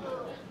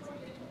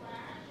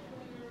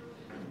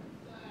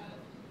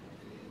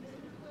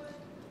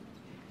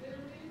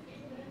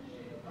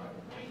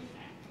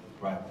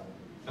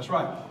 That's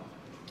right.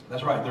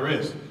 That's right. There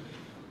is.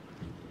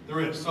 There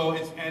is. So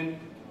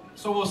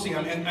so we'll see.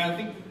 And I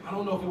think I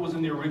don't know if it was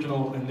in the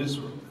original. In this,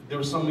 there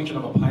was some mention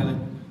of a pilot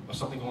or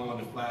something going on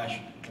in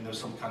Flash, and there's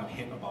some kind of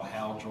hint about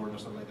Hal Jordan or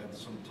something like that,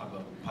 some type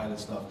of pilot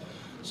stuff.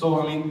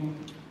 So I mean,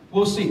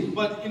 we'll see.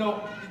 But you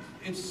know,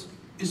 it's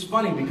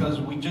funny because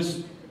you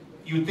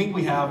would think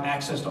we have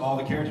access to all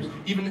the characters,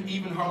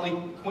 even Harley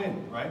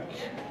Quinn, right?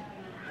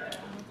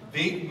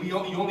 You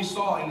only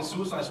saw in the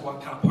Suicide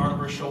Squad kind of part of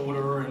her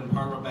shoulder and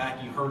part of her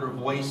back. You heard her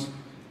voice,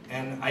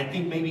 and I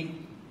think maybe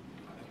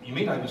you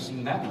may not have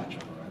seen that much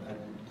of her. I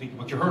think,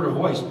 but you heard her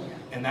voice,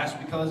 and that's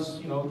because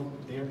you know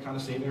they're kind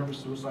of saving her for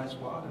Suicide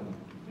Squad, and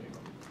there you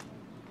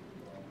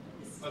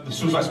go. The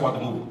Suicide Squad,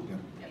 the movie.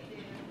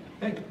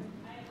 Yeah. Hey.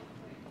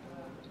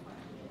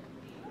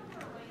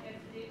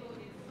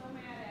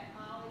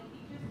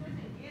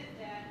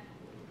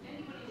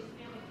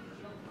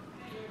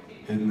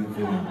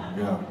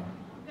 Yeah.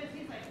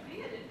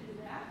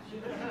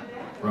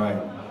 Right.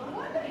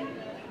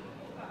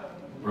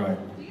 Right.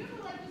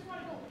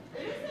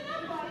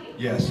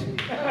 Yes.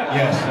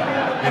 Yes.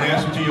 In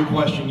answer to your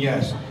question,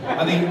 yes.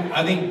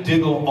 I think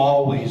Diggle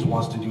always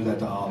wants to do that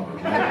to Oliver.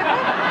 Right?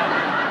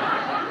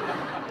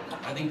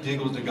 I think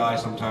Diggle's the guy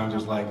sometimes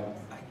who's like,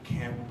 I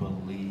can't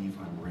believe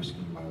I'm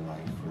risking my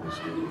life for this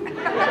dude.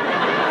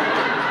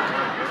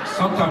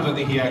 Sometimes I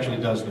think he actually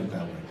does think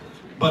that way.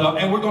 But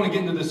and we're going to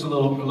get into this a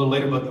little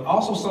later. But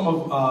also some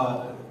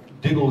of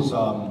Diggle's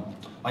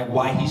like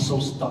why he's so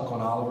stuck on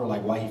Oliver,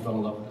 like why he fell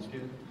in love with this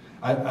kid.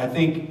 I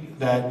think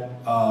that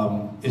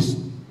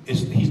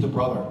he's the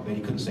brother that he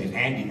couldn't save,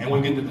 Andy. And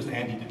we'll get into this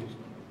Andy Diggle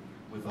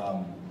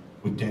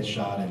with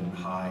Deadshot and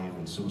Hive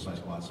and Suicide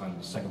Squad, so on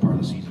the second part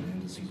of the season,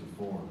 into season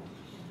 4.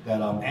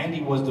 That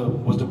Andy was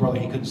the brother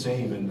he couldn't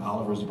save, and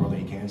Oliver's the brother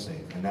he can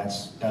save, and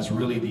that's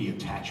really the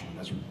attachment.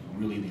 That's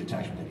really the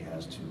attachment that he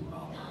has to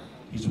Oliver.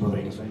 He's the brother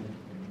he can save.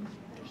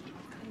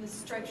 In the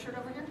striped shirt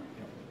over here.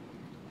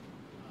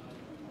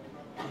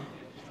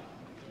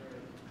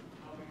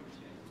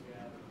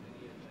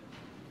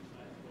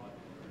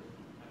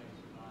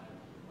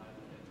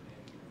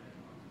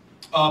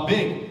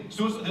 Big.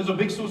 There's a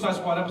big Suicide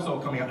Squad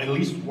episode coming out, at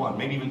least one,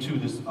 maybe even 2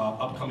 this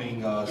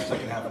upcoming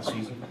second half of the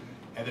season.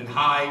 And then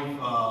Hive,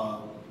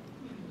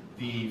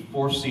 the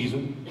 4th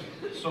season.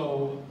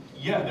 So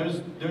yeah,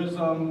 there's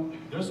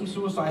some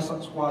Suicide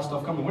Squad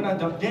stuff coming. We're not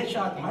done.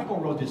 Deadshot, Michael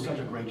Rowe did such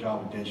a great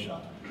job with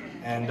Deadshot.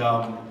 And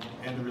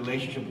the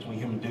relationship between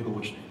him and Diggle,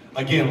 which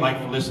again, like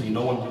Felicity,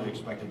 no one really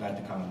expected that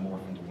to kind of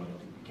morph into what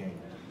it became.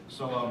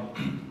 So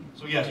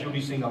so yes, you'll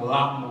be seeing a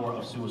lot more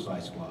of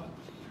Suicide Squad.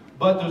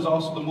 But there's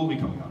also the movie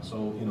coming out,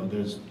 so you know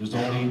there's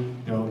only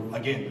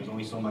again there's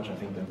only so much I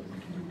think that we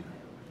can do.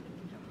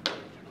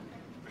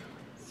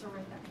 So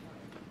right there.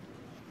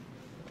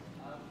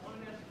 I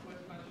wanted to ask a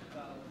quick question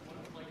about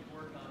what it's like to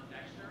work on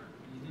Dexter,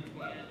 and if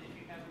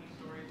you have any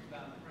stories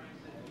about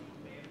friends that you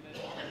may have been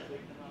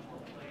picking up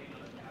or playing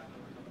on a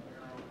captain or something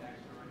or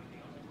Dexter or anything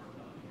else you worked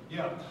on.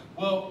 Yeah,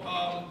 well,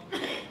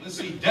 let's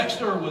see.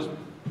 Dexter was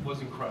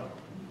incredible.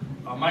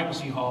 Michael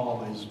C.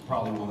 Hall is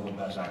probably one of the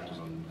best actors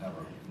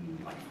ever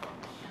in life.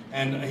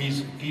 And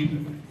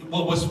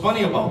well, what's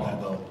funny about that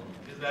though,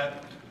 is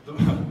that,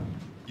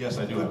 yes,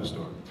 I do have a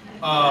story.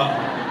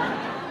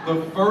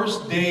 The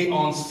first day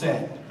on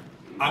set,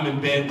 I'm in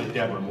bed with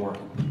Deborah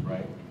Morgan,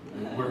 right?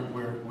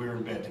 We're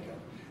in bed together.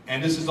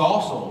 And this is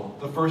also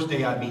the first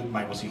day I meet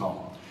Michael C.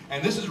 Hall.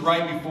 And this is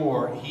right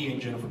before he and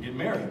Jennifer get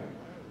married,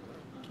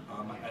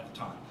 at the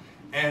time.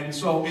 And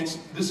so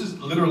this is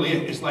literally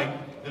it. It's like,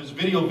 there's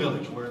Video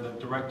Village where the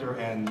director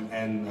and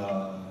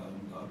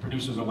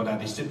producers and whatnot,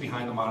 they sit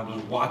behind the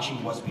monitors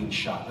watching what's being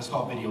shot. That's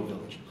called Video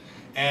Village.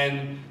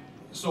 And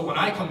so when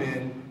I come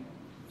in,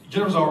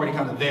 Jennifer's already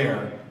kind of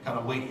there, kind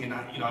of waiting, and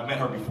I've met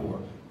her before.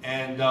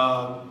 And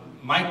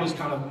Mike was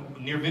kind of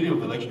near Video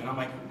Village, and I'm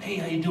like, hey,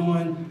 how you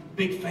doing?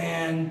 Big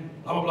fan,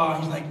 blah, blah,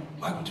 blah. He's like,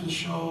 welcome to the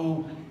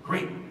show,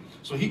 great.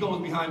 So he goes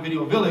behind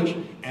Video Village,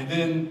 and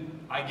then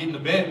I get into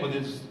bed with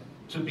his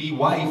to-be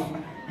wife,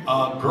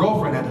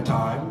 girlfriend at the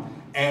time,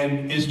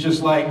 and it's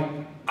just like,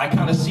 I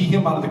kind of see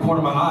him out of the corner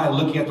of my eye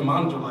looking at the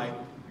monitor like,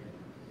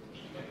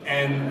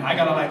 and I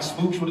gotta like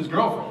smooch with his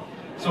girlfriend.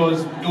 So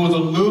it was a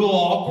little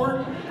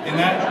awkward in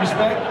that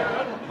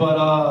respect, but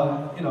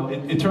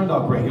it turned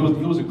out great. It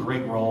was a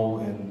great role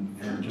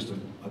and just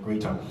a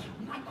great time.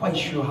 I'm not quite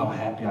sure how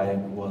happy I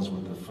was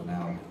with the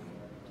finale.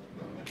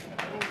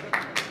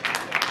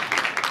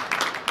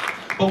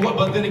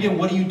 But then again,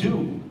 what do you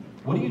do?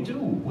 What do you do?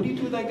 What do you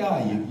do with that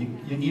guy?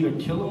 You either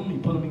kill him, you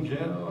put him in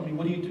jail. I mean,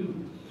 what do you do?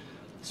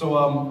 So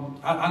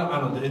I don't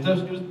know. It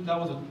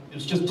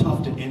was just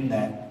tough to end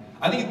that.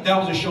 I think that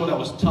was a show that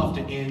was tough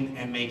to end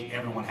and make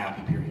everyone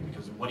happy. Period.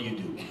 Because what do you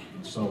do?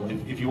 So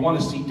if you want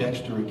to see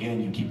Dexter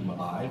again, you keep him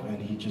alive, and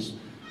his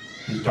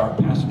dark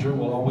passenger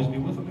will always be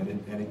with him,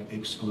 and it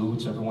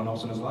excludes everyone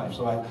else in his life.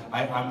 So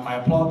I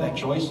applaud that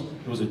choice.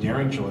 It was a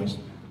daring choice,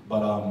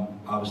 but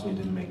obviously it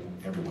didn't make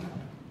everyone happy.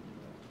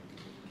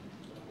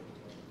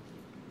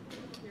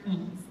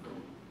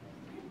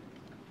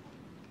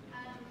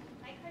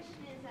 My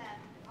question is,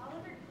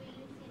 Oliver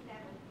Queen seems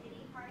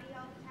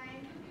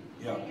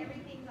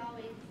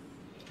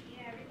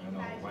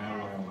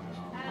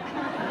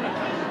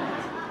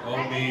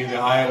Ramsey, the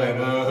island.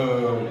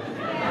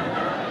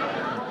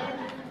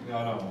 No,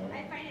 no.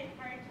 I find it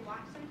hard to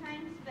watch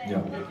sometimes, but Yeah.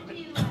 what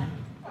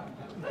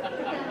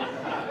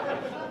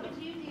would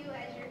you do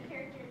as your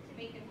character to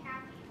make him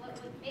happy? What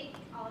would make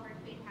Oliver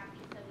Queen happy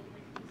so he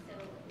wouldn't be so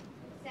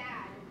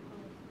sad?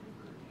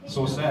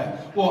 So sad.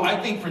 Well, I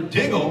think for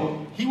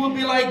Diggle, he would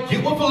be like,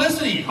 get with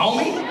Felicity,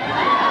 homie.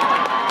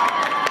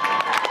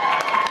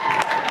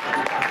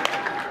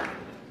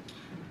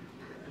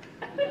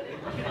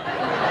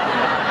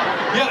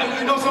 Yeah,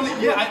 you know something?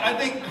 Yeah, I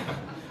think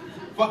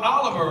for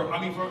Oliver, I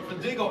mean, for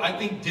Diggle, I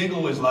think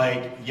Diggle is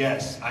like,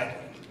 yes,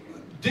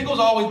 Diggle's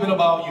always been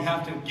about you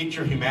have to get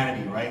your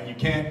humanity, right? You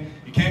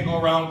can't go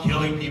around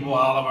killing people,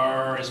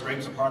 Oliver. It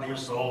scrapes a part of your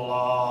soul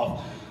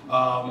off.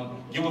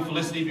 Get with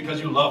Felicity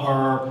because you love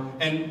her.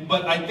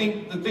 But I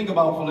think the thing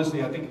about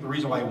Felicity, I think the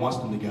reason why he wants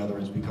them together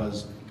is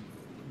because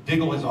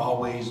Diggle has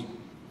always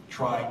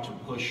tried to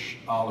push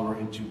Oliver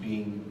into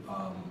being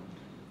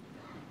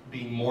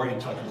more in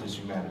touch with his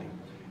humanity.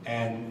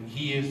 And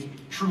he is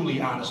truly,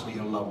 honestly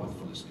in love with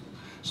Felicity.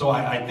 So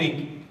I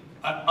think,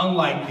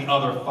 unlike the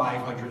other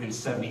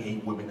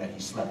 578 women that he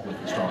slept with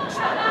in Strongest.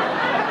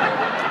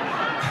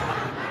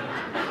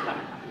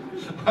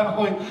 I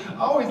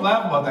always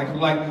laugh about that, because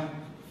I'm like,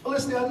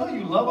 Felicity, I know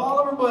you love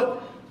Oliver,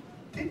 but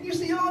didn't you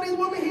see all these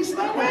women he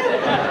slept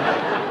with?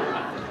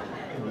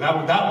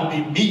 that would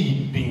be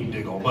me being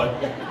Diggle,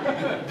 but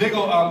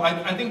Diggle,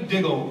 I think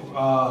Diggle,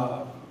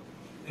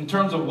 in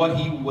terms of what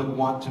he would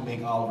want to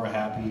make Oliver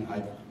happy,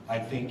 I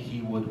think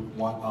he would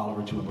want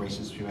Oliver to embrace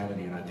his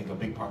humanity, and I think a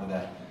big part of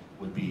that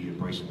would be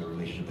embracing the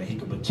relationship that he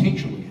could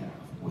potentially have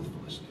with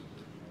Felicity.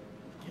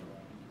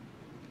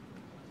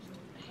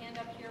 Hand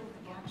up here with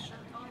the black shirt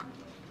on.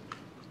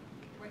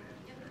 Right,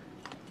 yep.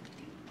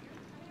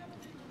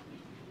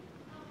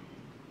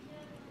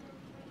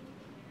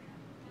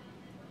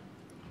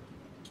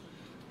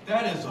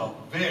 That is a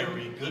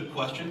very good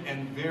question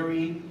and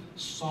very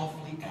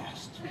softly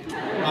asked.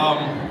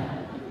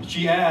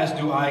 She asked,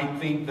 do I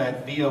think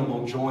that Thea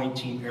will join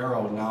Team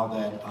Arrow now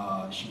that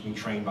she's been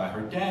trained by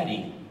her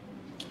daddy?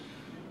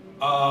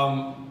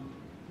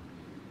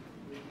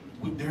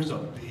 There's a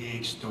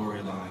big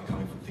storyline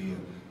coming for Thea.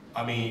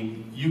 I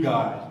mean, you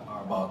guys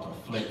are about to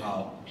flip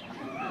out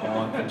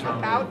in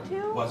terms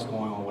of what's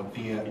going on with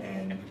Thea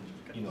and,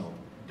 you know,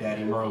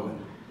 Daddy Merlin.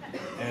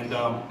 And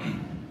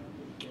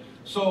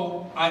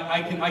so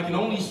I can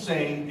only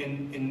say,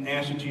 in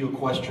answer to your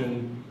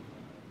question,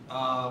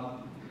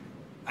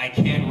 I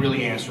can't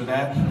really answer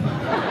that.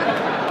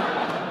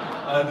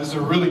 This is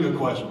a really good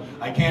question.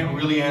 I can't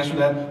really answer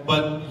that,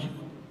 but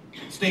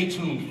stay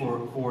tuned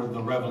for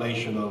the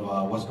revelation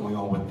of what's going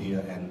on with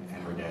Thea and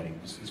her daddy.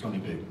 It's going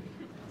to be big.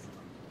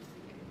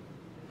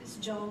 This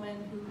gentleman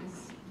who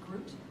is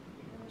Groot.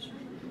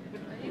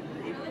 Are you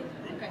really?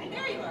 Okay,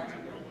 there you are.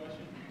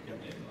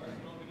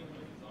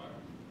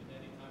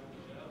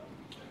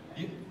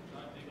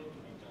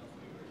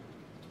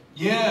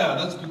 Yeah,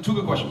 that's two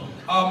good questions.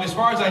 As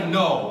far as I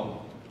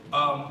know,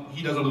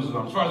 he doesn't lose his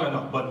arm. As far as I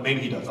know, but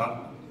maybe he does.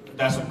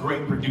 That's a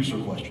great producer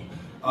question.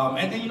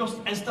 And then, you know,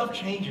 and stuff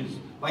changes.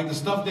 Like the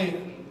stuff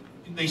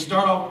they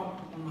start off,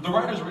 the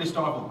writers really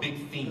start off with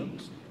big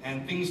themes,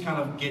 and things kind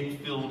of get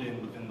filled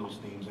in within those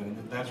themes, and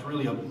that's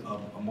really a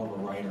more of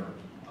a writer,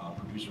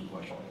 producer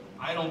question.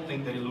 I don't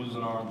think that he loses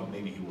an arm, but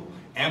maybe he will.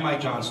 Am I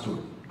Jon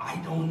Stewart? I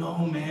don't know,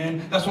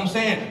 man. That's what I'm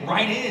saying.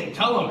 Write in,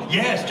 tell them,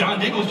 yes, John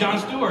Diggle's Jon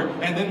Stewart,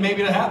 and then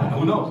maybe it'll happen.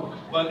 Who knows?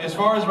 But as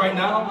far as right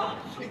now,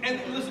 and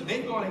listen,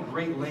 they've gone in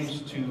great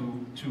lengths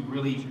to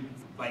really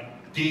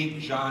like dig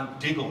John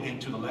Diggle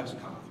into the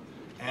lexicon,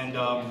 and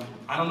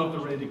I don't know if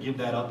they're ready to give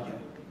that up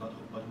yet, but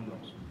who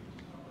knows?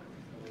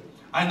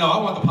 I know I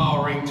want the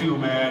power ring too,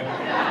 man.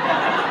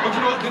 But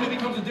you know what? Then it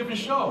becomes a different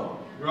show,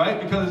 right?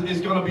 Because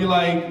it's gonna be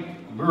like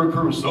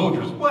Mirror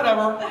soldiers,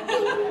 whatever.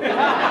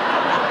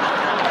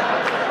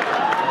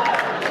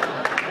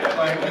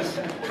 Like, let's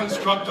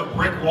construct a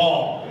brick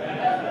wall.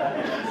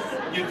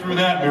 Get through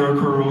that, Mirror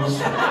Crews.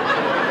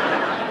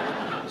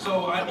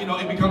 So, you know,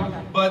 it becomes,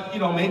 but, you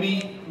know,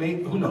 maybe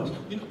who knows?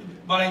 You know,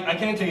 but I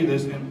can tell you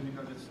this, and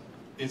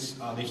because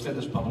they've said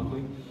this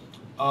publicly,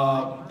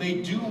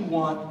 they do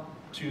want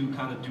to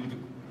kind of do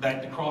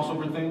the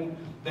crossover thing.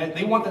 That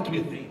they want that to be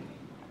a thing.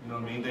 You know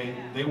what I mean?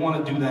 They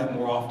want to do that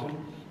more often.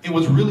 It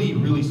was really,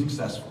 really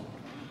successful.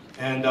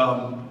 And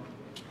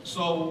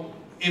so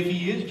if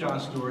he is Jon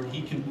Stewart,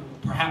 he can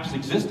perhaps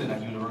exist in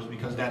that universe,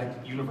 because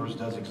that universe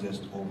does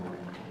exist over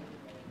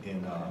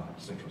in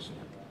Central City.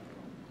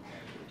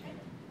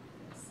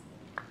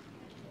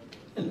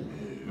 Hello.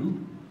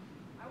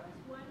 I was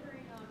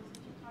wondering,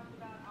 since you talked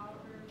about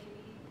Oliver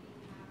maybe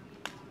being happy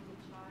and having a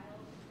child,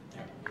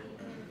 that maybe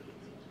the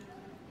teacher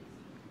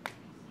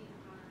is seeing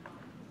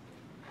counterparts.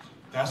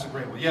 That's a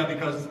great one. Yeah,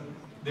 because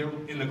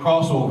in the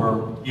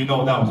crossover, you know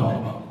what that was all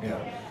about. Yeah.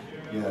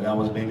 Yeah, that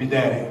was baby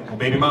daddy, or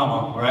baby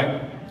mama,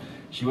 right?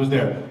 She was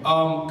there.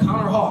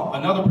 Connor Hawk,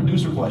 another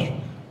producer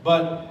question.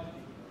 But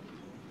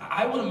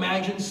I would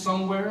imagine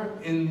somewhere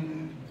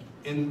in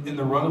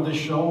the run of this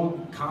show,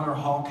 Connor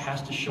Hawk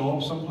has to show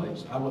up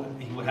someplace.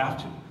 He would have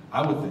to,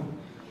 I would think.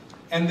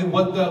 And then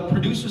what the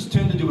producers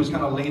tend to do is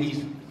kind of lay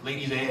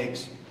these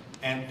eggs,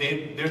 and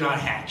they're not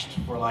hatched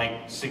for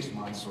like 6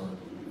 months or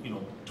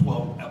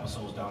 12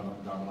 episodes down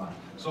the line.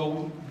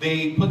 So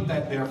they put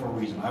that there for a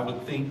reason. I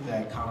would think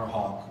that Connor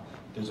Hawk,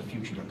 there's a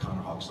future to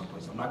Connor Hawk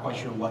someplace. I'm not quite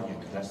sure what yet,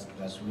 because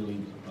that's really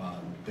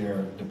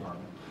their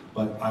department.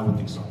 But I would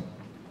think so.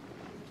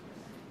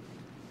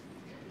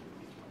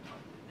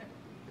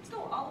 Let's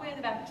go all the way in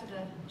the back to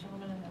the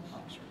gentleman in the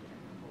black shirt.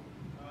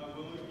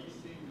 Will we be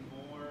seeing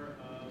more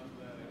of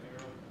the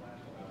Arrow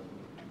Flash?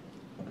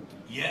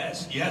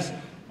 Yes, yes.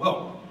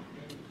 Well,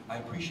 I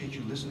appreciate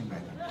you listening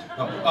back there.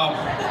 No,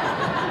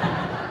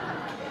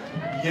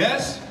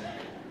 yes,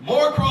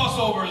 more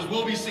crossovers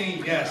will be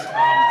seen, yes.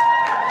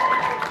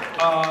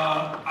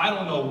 I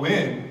don't know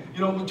when.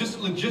 Just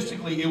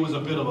logistically, it was a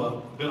bit of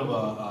a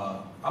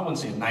I wouldn't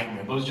say a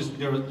nightmare, but it was just,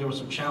 there were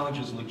some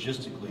challenges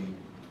logistically,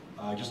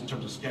 just in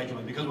terms of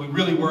scheduling, because we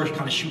really were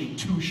kind of shooting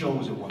 2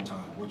 shows at one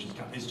time, which is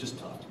it's just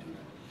tough to do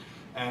that.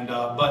 And,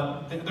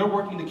 but they're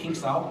working the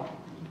kinks out,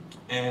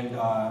 and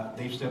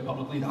they've said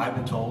publicly, I've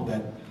been told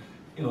that,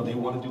 they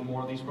want to do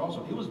more of these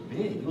crossovers. It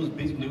was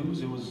big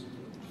news, it was,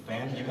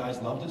 fans, you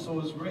guys loved it, so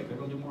it was great. They're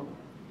going to do more of it.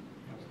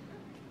 Let's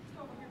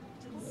go over here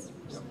to this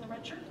person in the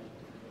red shirt.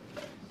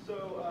 So,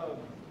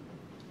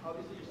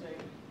 obviously you're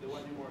saying they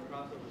want to do more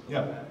crossovers.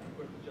 Yeah. Of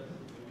course, the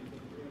Justice League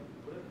movies,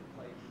 what if,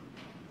 like,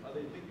 are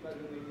they thinking about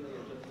doing anything like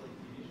a Justice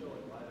League TV show,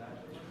 like live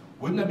action?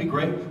 Wouldn't that be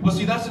great? Well,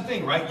 see, that's the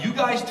thing, right? You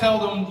guys tell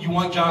them you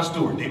want Jon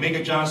Stewart. They make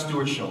a Jon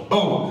Stewart show.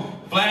 Boom.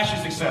 Flash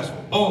is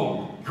successful.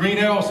 Boom. Green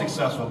Arrow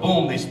successful.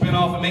 Boom. They spin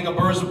off and make a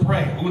Birds of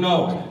Prey. Who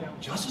knows?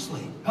 Justice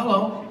League.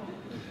 Hello.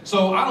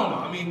 So I don't know.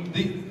 I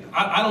mean,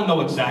 I don't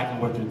know exactly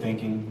what they're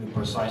thinking,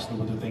 precisely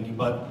what they're thinking,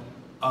 but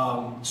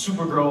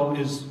Supergirl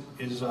is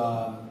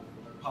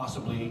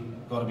possibly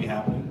going to be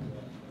happening.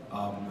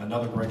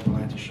 Another Greg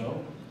Berlanti show.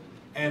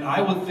 And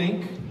I would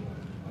think,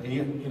 I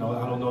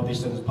don't know if they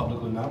said this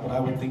publicly or not, but I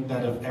would think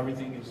that if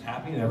everything is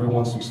happy and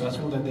everyone's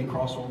successful, that they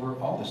cross over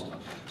all this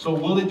stuff. So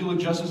will they do a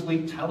Justice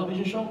League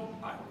television show?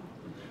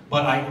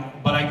 But I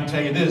can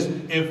tell you this,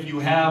 if you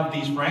have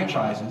these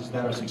franchises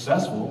that are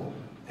successful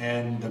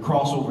and the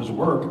crossovers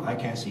work, I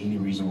can't see any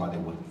reason why they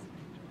wouldn't.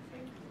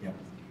 Yeah.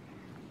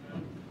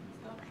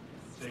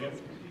 Say again?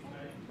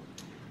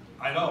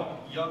 I know.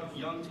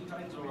 Young Teen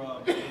Titans,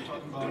 or they're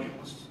talking about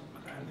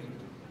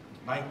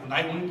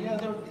Nightwing.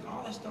 Yeah,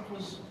 all that stuff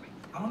was.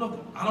 I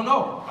don't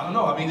know.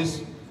 I mean,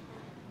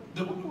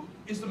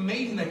 it's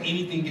amazing that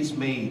anything gets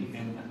made,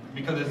 and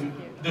because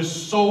there's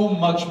so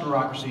much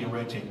bureaucracy and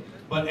red tape.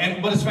 But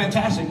it's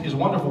fantastic. It's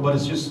wonderful. But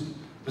it's just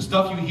the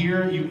stuff you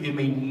hear. It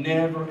may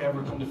never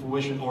ever come to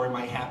fruition, or it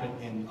might happen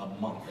in a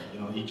month.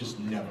 You just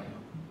never know.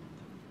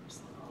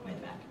 Way in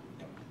the back.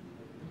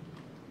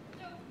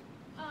 So,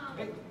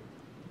 Hey.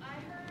 I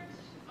heard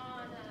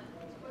on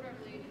Twitter,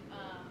 I believe,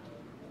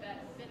 that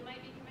Sin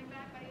might be coming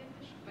back by the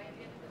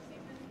end of the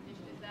season.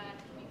 Is that,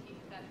 can you keep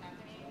that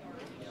happening, or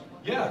do you know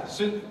what? Yeah,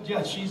 Sin.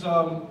 Yeah, she's.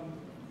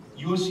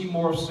 You will see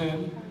more of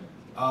Sin.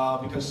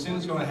 Because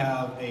Sin's going to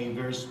have a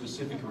very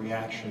specific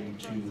reaction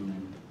to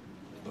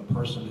the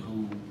person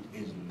who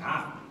is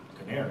not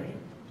Canary,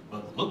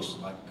 but looks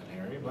like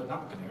Canary, but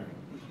not Canary.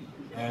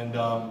 And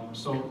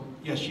so,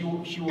 yeah, she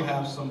will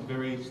have some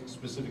very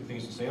specific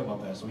things to say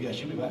about that. So, yeah,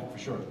 she'll be back for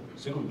sure.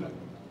 Sin will be back.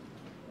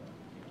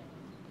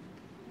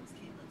 Let's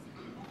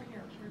over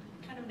here.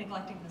 We're kind of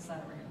neglecting this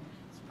side over here.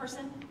 This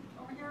person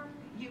over here.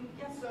 You.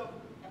 Yes. So,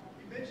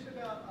 you mentioned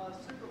about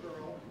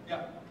Supergirl.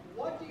 Yeah.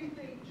 What do you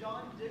think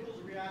John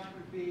Diggle's reaction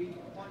would be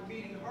on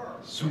meeting her?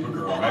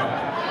 Supergirl,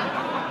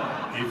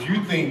 right? If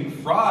you think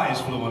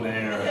fries flew in the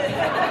air,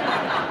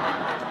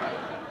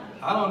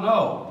 I don't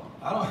know.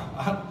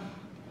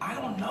 I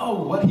don't know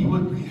what he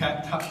would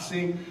react to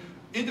seeing.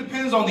 It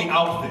depends on the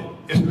outfit.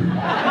 Is it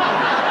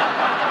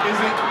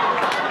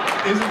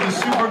the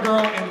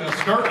Supergirl in the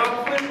skirt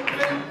outfit,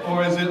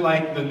 or is it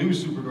like the new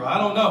Supergirl? I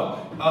don't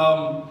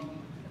know.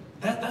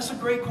 That's a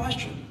great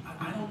question.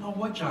 I don't know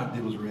what John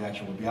Diggle's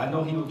reaction would be. I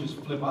know he'll just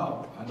flip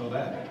out. I know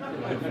that.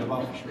 He'll flip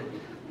out for sure. Okay.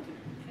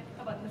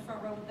 How about in the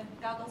front row with the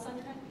goggles on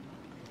your head?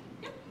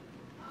 Yep.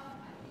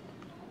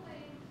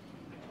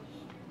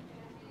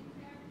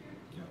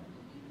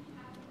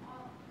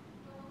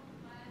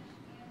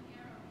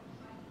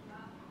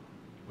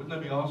 Wouldn't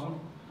that be awesome?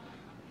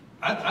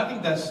 I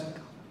think that's,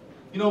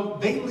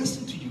 they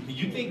listen to you.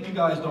 You think you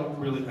guys don't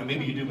really, and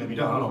maybe you do, maybe you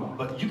don't, I don't know,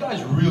 but you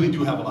guys really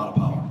do have a lot of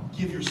power.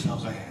 Give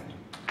yourselves a hand.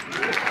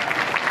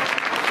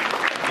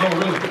 No,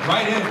 really,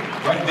 right in,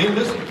 right? They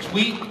listen,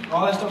 tweet,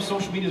 all that stuff.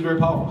 Social media is very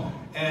powerful,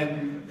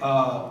 and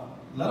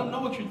let them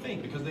know what you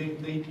think, because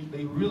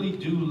they really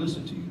do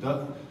listen to you.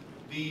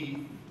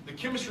 The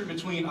chemistry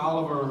between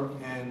Oliver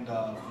and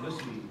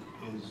Felicity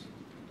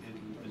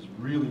is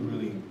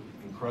really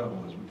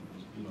incredible.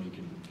 You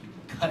can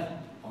cut it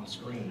on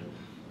screen,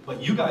 but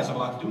you guys have a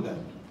lot to do with that.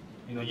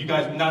 You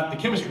guys, not the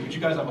chemistry, but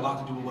you guys have a lot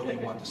to do with what they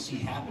want to see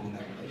happen in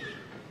that relationship,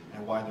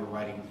 and why they're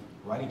writing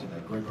to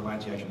that. Greg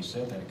Berlanti actually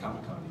said that at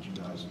Comicon, that you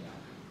guys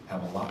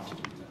have a lot to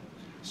do with that.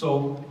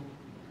 So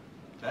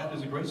that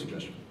is a great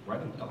suggestion.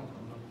 Write it down.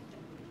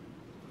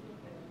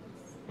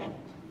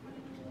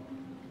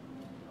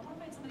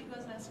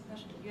 ask a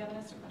question. You haven't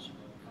asked a question.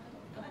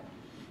 Go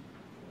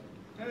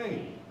ahead.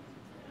 Hey.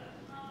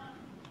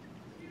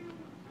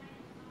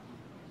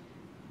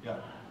 Yeah.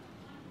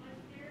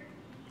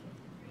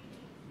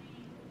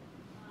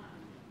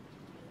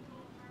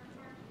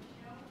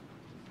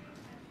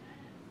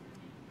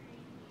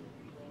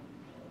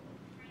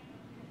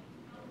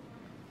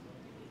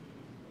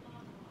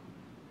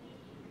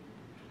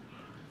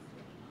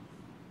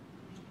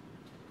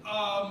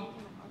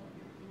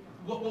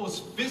 What was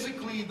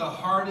physically the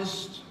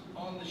hardest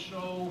on the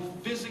show,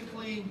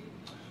 physically,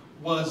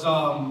 was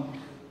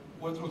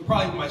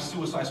probably my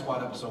Suicide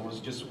Squad episode. Was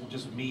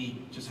just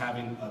me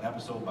having an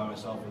episode by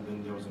myself, and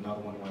then there was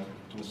another one where I was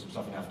doing some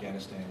stuff in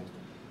Afghanistan.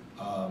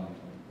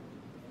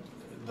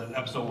 The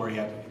episode where he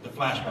had the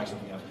flashbacks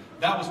of the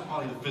that was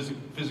probably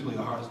physically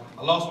the hardest.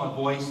 I lost my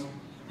voice. I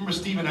remember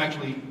Steven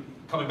actually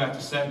coming back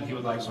to set, and he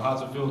was like, "So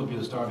how's it feel to be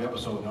the star of the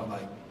episode?" And I'm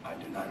like, "I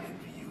do not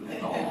envy you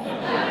at all."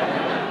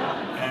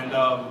 And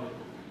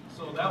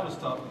so that was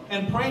tough.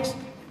 And pranks,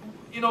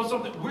 you know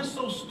something, we're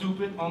so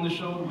stupid on the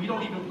show, we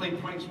don't even play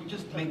pranks, we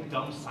just make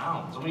dumb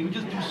sounds. I mean, we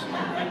just do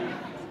stupid,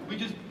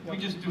 we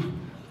just do,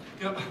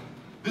 you know,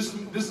 this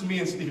is me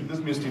and Steve,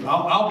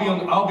 I'll be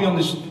on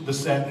the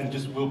set and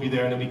we'll be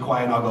there and it'll be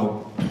quiet and I'll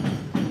go,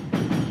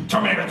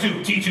 Terminator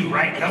 2, T2,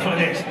 right? That's what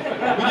it is.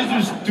 We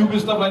just do stupid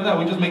stuff like that,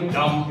 we just make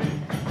dumb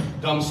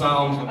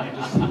sounds and we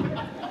just,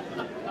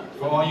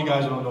 for all you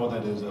guys who don't know what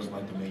that is, that's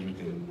like the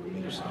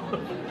major sound.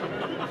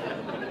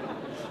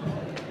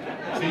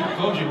 See, I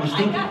told you it was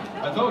stupid.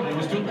 I told you it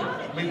was stupid.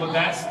 I mean, but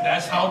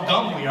that's how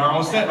dumb we are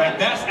on set. Like,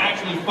 that's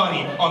actually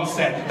funny on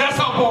set. That's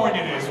how boring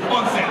it is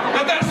on set.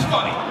 That's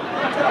funny.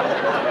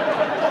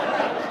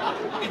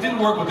 It didn't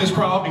work with this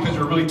crowd because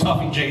they're really tough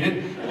and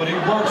jaded, but it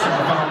works in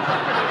the crowd.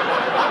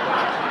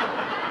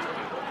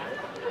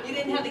 You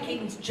didn't have the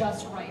cadence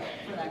just right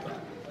for that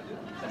crowd.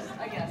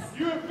 I guess.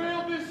 You have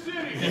failed this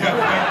city. Yeah.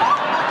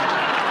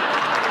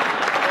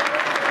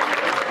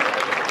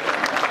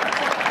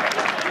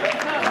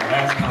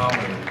 That's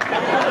comedy.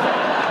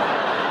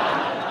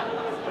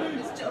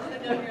 Still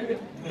didn't know you're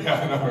Yeah,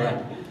 I know, right?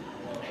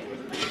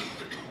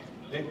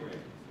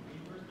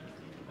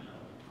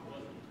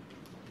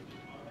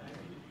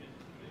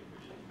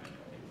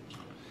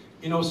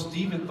 You know,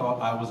 Steven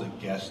thought I was a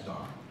guest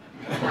star.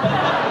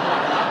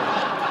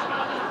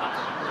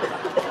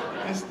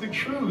 It's the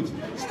truth.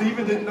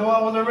 Steven didn't know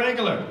I was a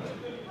regular.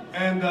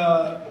 And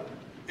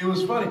it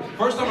was funny.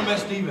 First time I met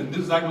Steven, this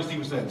is exactly what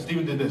Steven said.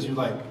 Steven did this. He was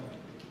like,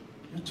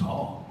 "You're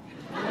tall."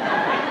 I'm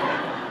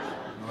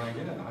like,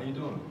 "Yeah, how you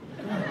doing?"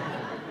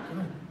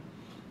 Good.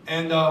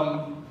 And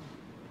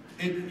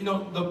you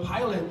know, the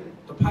pilot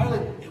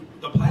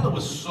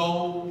was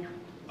so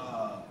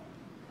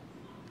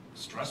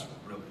stressful,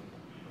 really.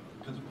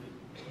 Because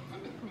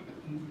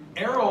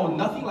Arrow,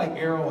 nothing like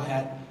Arrow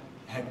had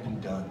been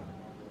done.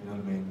 You know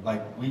what I mean?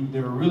 Like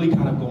they were really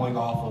kind of going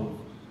off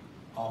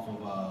of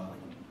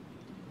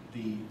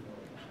the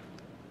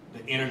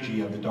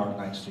energy of the Dark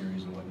Knight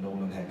series and what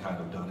Nolan had kind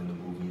of done in the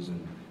movies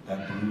and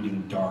that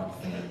brooding dark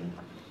thing.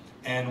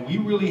 And we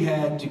really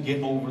had to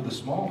get over the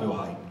Smallville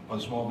hype, or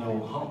the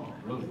Smallville hump,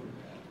 really.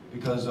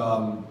 Because,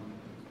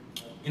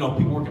 you know,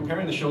 people were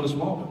comparing the show to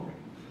Smallville.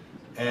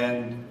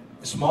 And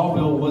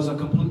Smallville was a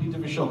completely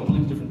different show,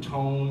 completely different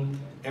tone,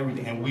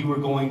 everything. And we were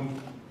going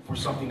for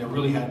something that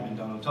really hadn't been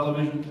done on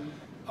television,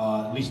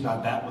 at least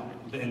not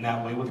in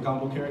that way with the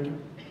comic book character.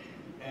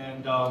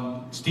 And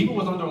Steven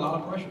was under a lot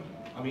of pressure.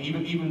 I mean,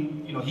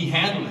 even you know, he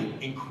handled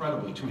it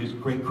incredibly, to his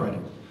great credit.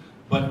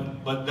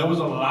 But there was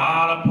a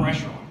lot of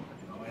pressure on him,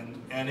 you know,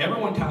 and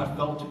everyone kind of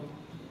felt it.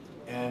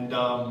 And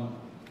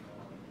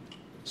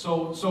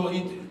so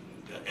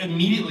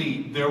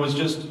immediately there was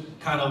just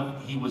kind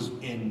of, he was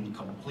in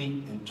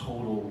complete and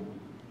total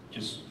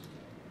just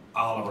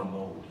Oliver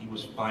mode. He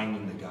was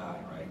finding the guy,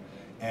 right?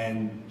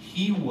 And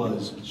he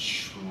was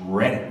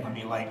shredded. I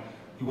mean, like,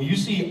 when you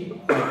see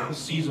like,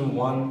 season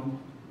 1,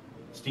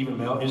 Stephen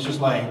Amell, it's just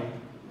like,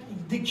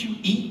 did you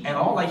eat at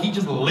all? Like, he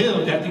just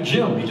lived at the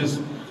gym. He just,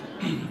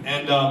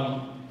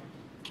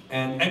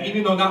 and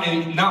even though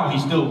now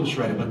he's still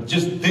shredded, but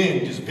just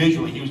then, just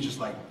visually, he was just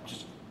like,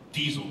 just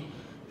diesel.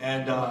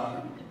 And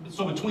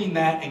so between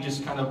that and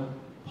just kind of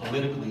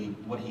politically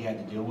what he had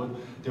to deal with,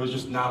 there was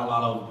just not a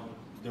lot of,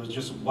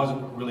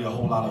 wasn't really a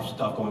whole lot of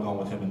stuff going on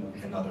with him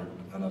and other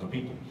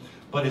people.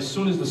 But as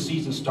soon as the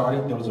season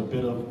started, there was a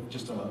bit of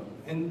just a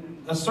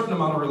certain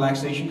amount of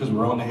relaxation because we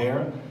were on the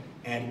air,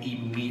 and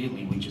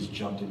immediately we just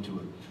jumped into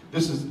it.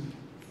 This is,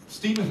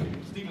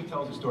 Steven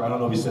tells the story, I don't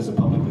know if he says it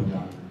publicly or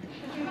not,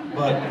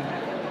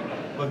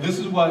 but this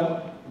is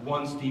what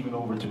won Steven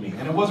over to me.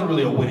 And it wasn't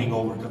really a winning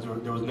over, because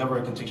there was never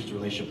a contentious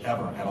relationship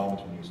ever at all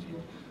between me and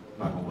Steven.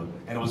 Knock on wood.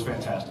 And it was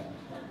fantastic.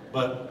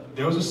 But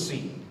there was a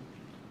scene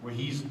where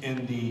he's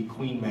in the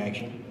Queen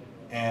Mansion,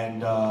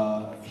 and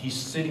he's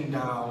sitting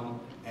down,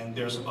 and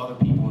there's some other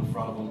people in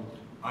front of him.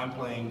 I'm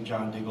playing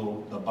John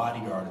Diggle, the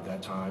bodyguard at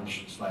that time,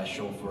 slash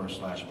chauffeur,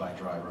 slash black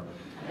driver.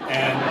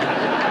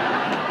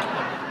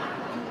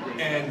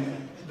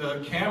 And the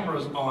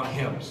camera's on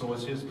him, so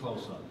it's his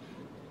close-up.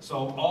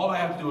 So all I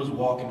have to do is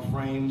walk in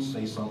frame,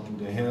 say something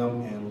to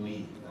him, and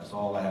leave. That's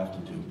all I have to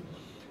do.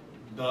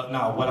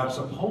 Now, what I'm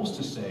supposed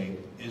to say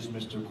is,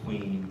 Mr.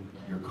 Queen,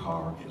 your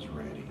car is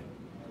ready.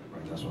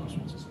 Right, that's what I'm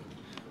supposed to say.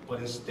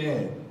 But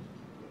instead,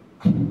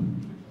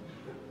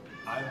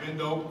 I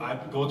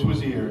go to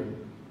his ear,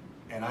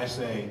 and I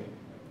say,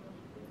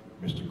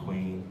 Mr.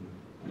 Queen,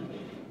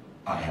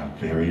 I have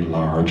very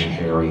large,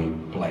 hairy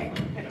blank.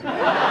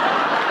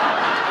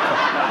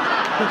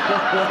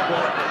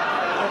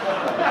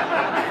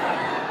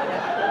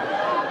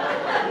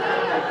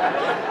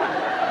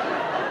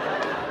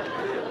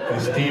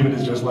 And Steven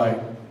is just like,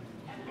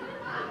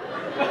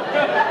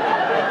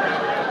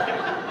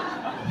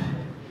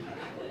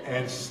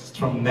 and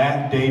from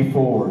that day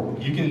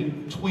forward, you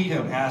can tweet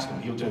him, ask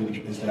him, he'll tell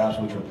you it's the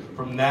absolute truth.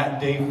 From that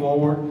day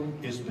forward,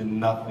 it's been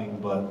nothing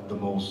but the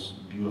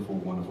most beautiful,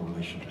 wonderful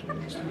relationship between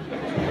me and Steven.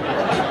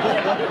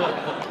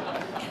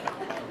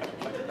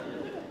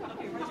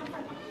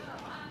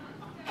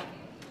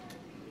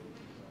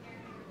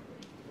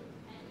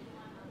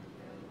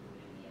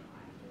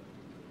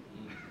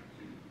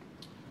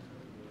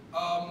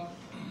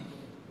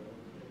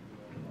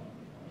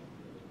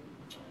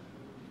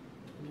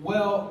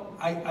 Well,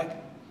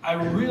 I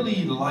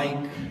really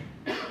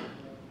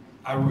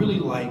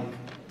like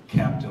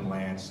Captain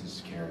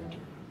Lance's character.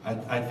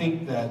 I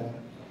think that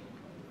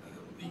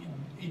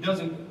he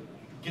doesn't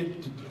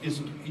get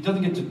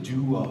to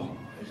do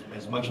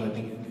as much as I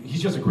think.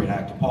 He's just a great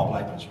actor. Paul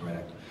Blackman's a great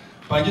actor.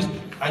 But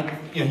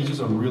he's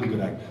just a really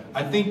good actor.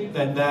 I think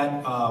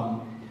that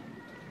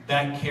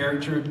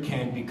character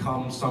can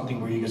become something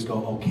where you just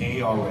go,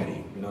 okay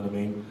already, you know what I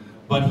mean?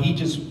 But he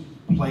just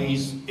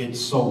plays it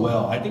so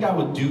well. I think I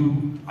would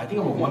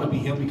want to be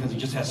him because he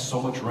just has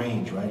so much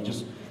range, right?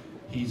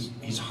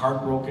 He's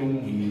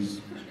heartbroken.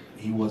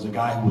 He was a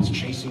guy who was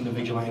chasing the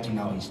vigilante.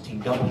 Now he's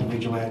teamed up with the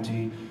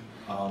vigilante.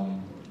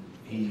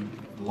 He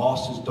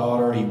lost his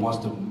daughter. He wants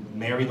to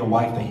marry the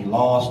wife that he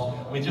lost.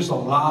 I mean, just a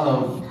lot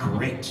of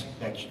grit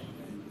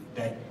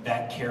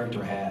that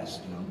character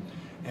has, you know.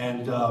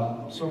 And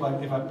so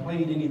if I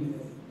played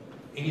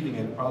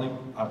anything,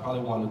 I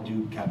probably want to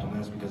do Captain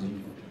Lance because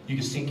you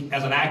can sink,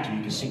 as an actor,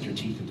 you can sink your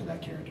teeth into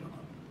that character.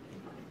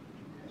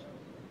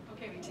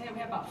 Okay, we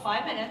have about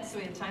 5 minutes, so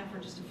we have time for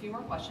just a few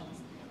more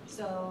questions.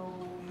 So,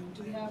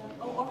 do we have,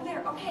 over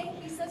there, okay,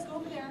 he says go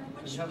over there.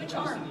 Which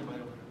arm?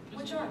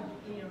 Which arm?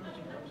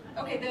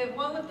 Okay, the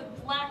one with the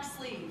black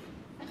sleeve.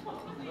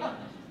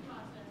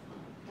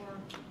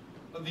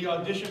 The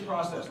audition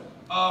process.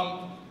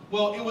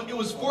 Well, it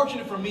was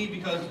fortunate for me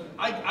because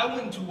I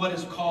went into what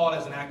is called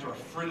as an actor a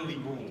friendly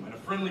room. And a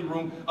friendly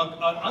room,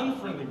 an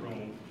unfriendly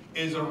room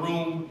is a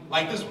room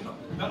like this one.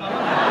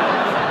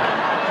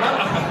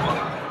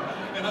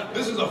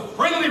 This is a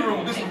friendly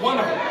room. This is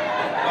wonderful.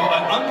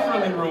 An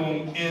unfriendly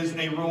room is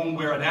a room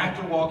where an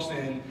actor walks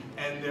in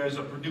and there's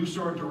a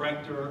producer or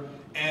director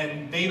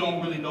and they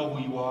don't really know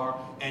who you are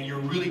and you're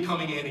really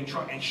coming in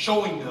and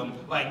showing them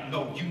like,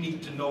 no, you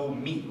need to know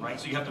me, right?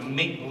 So you have to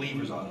make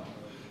believers out of them.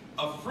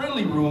 A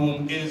friendly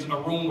room is a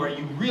room where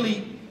you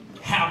really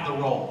have the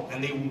role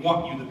and they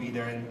want you to be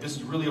there, and this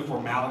is really a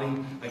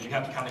formality that you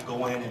have to kind of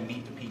go in and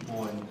meet the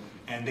people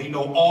and they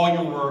know all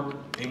your work,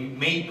 they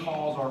made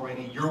calls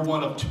already, you're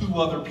one of 2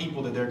 other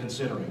people that they're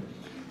considering,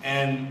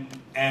 and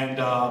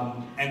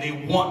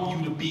they want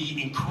you to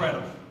be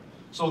incredible.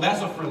 So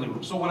that's a friendly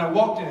room. So when I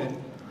walked in,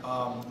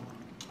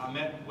 I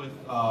met with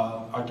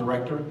our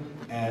director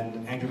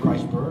and Andrew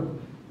Kreisberg,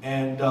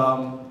 and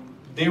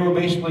they were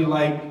basically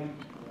like,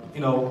 you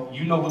know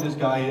who this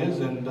guy is,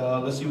 and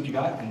let's see what you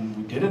got. And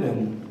we did it,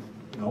 and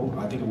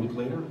I think a week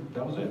later,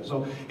 that was it.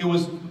 So it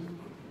was,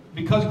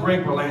 because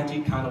Greg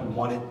Berlanti kind of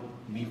wanted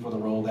me for the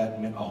role, that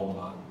meant a whole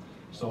lot.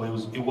 So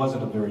it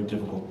wasn't a very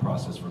difficult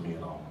process for me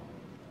at all.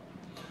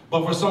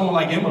 But for someone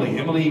like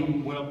Emily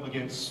went up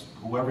against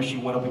whoever she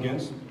went up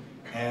against,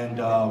 and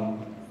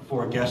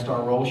for a guest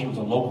star role, she was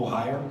a local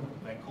hire,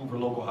 Vancouver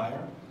local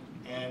hire,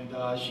 and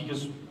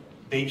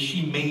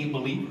she made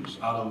believers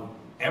out of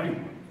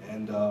everyone,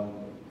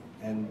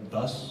 and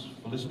thus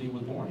Felicity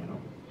was born,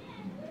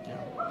 Yeah.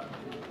 All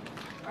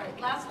right,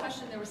 last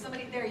question. There was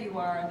somebody, there you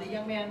are, the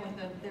young man with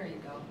there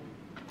you go.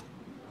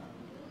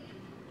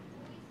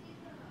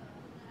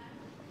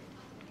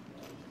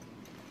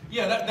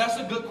 Yeah, that's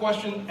a good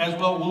question as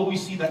well. Will we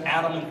see the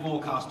Adam in full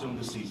costume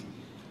this season?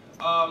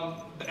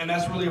 And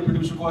that's really a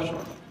producer question.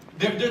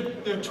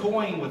 They're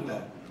toying with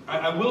that.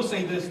 I will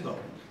say this though,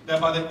 that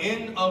by the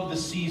end of the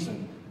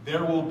season,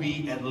 there will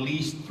be at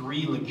least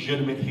 3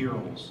 legitimate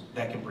heroes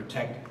that can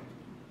protect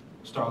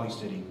Starling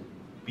City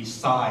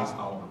besides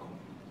Oliver Queen.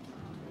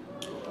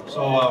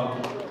 So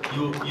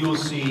you'll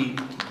see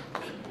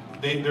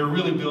they're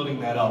really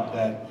building that up,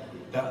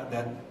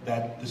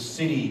 that the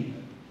city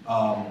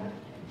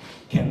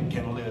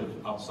can live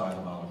outside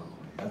of Oliver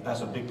Queen.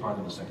 That's a big part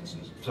of the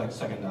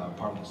second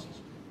part of the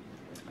season.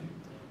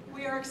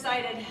 We are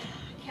excited.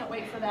 Can't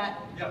wait for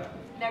that Yep.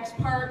 next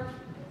part.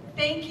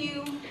 Thank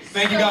you.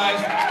 Thank you,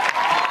 guys.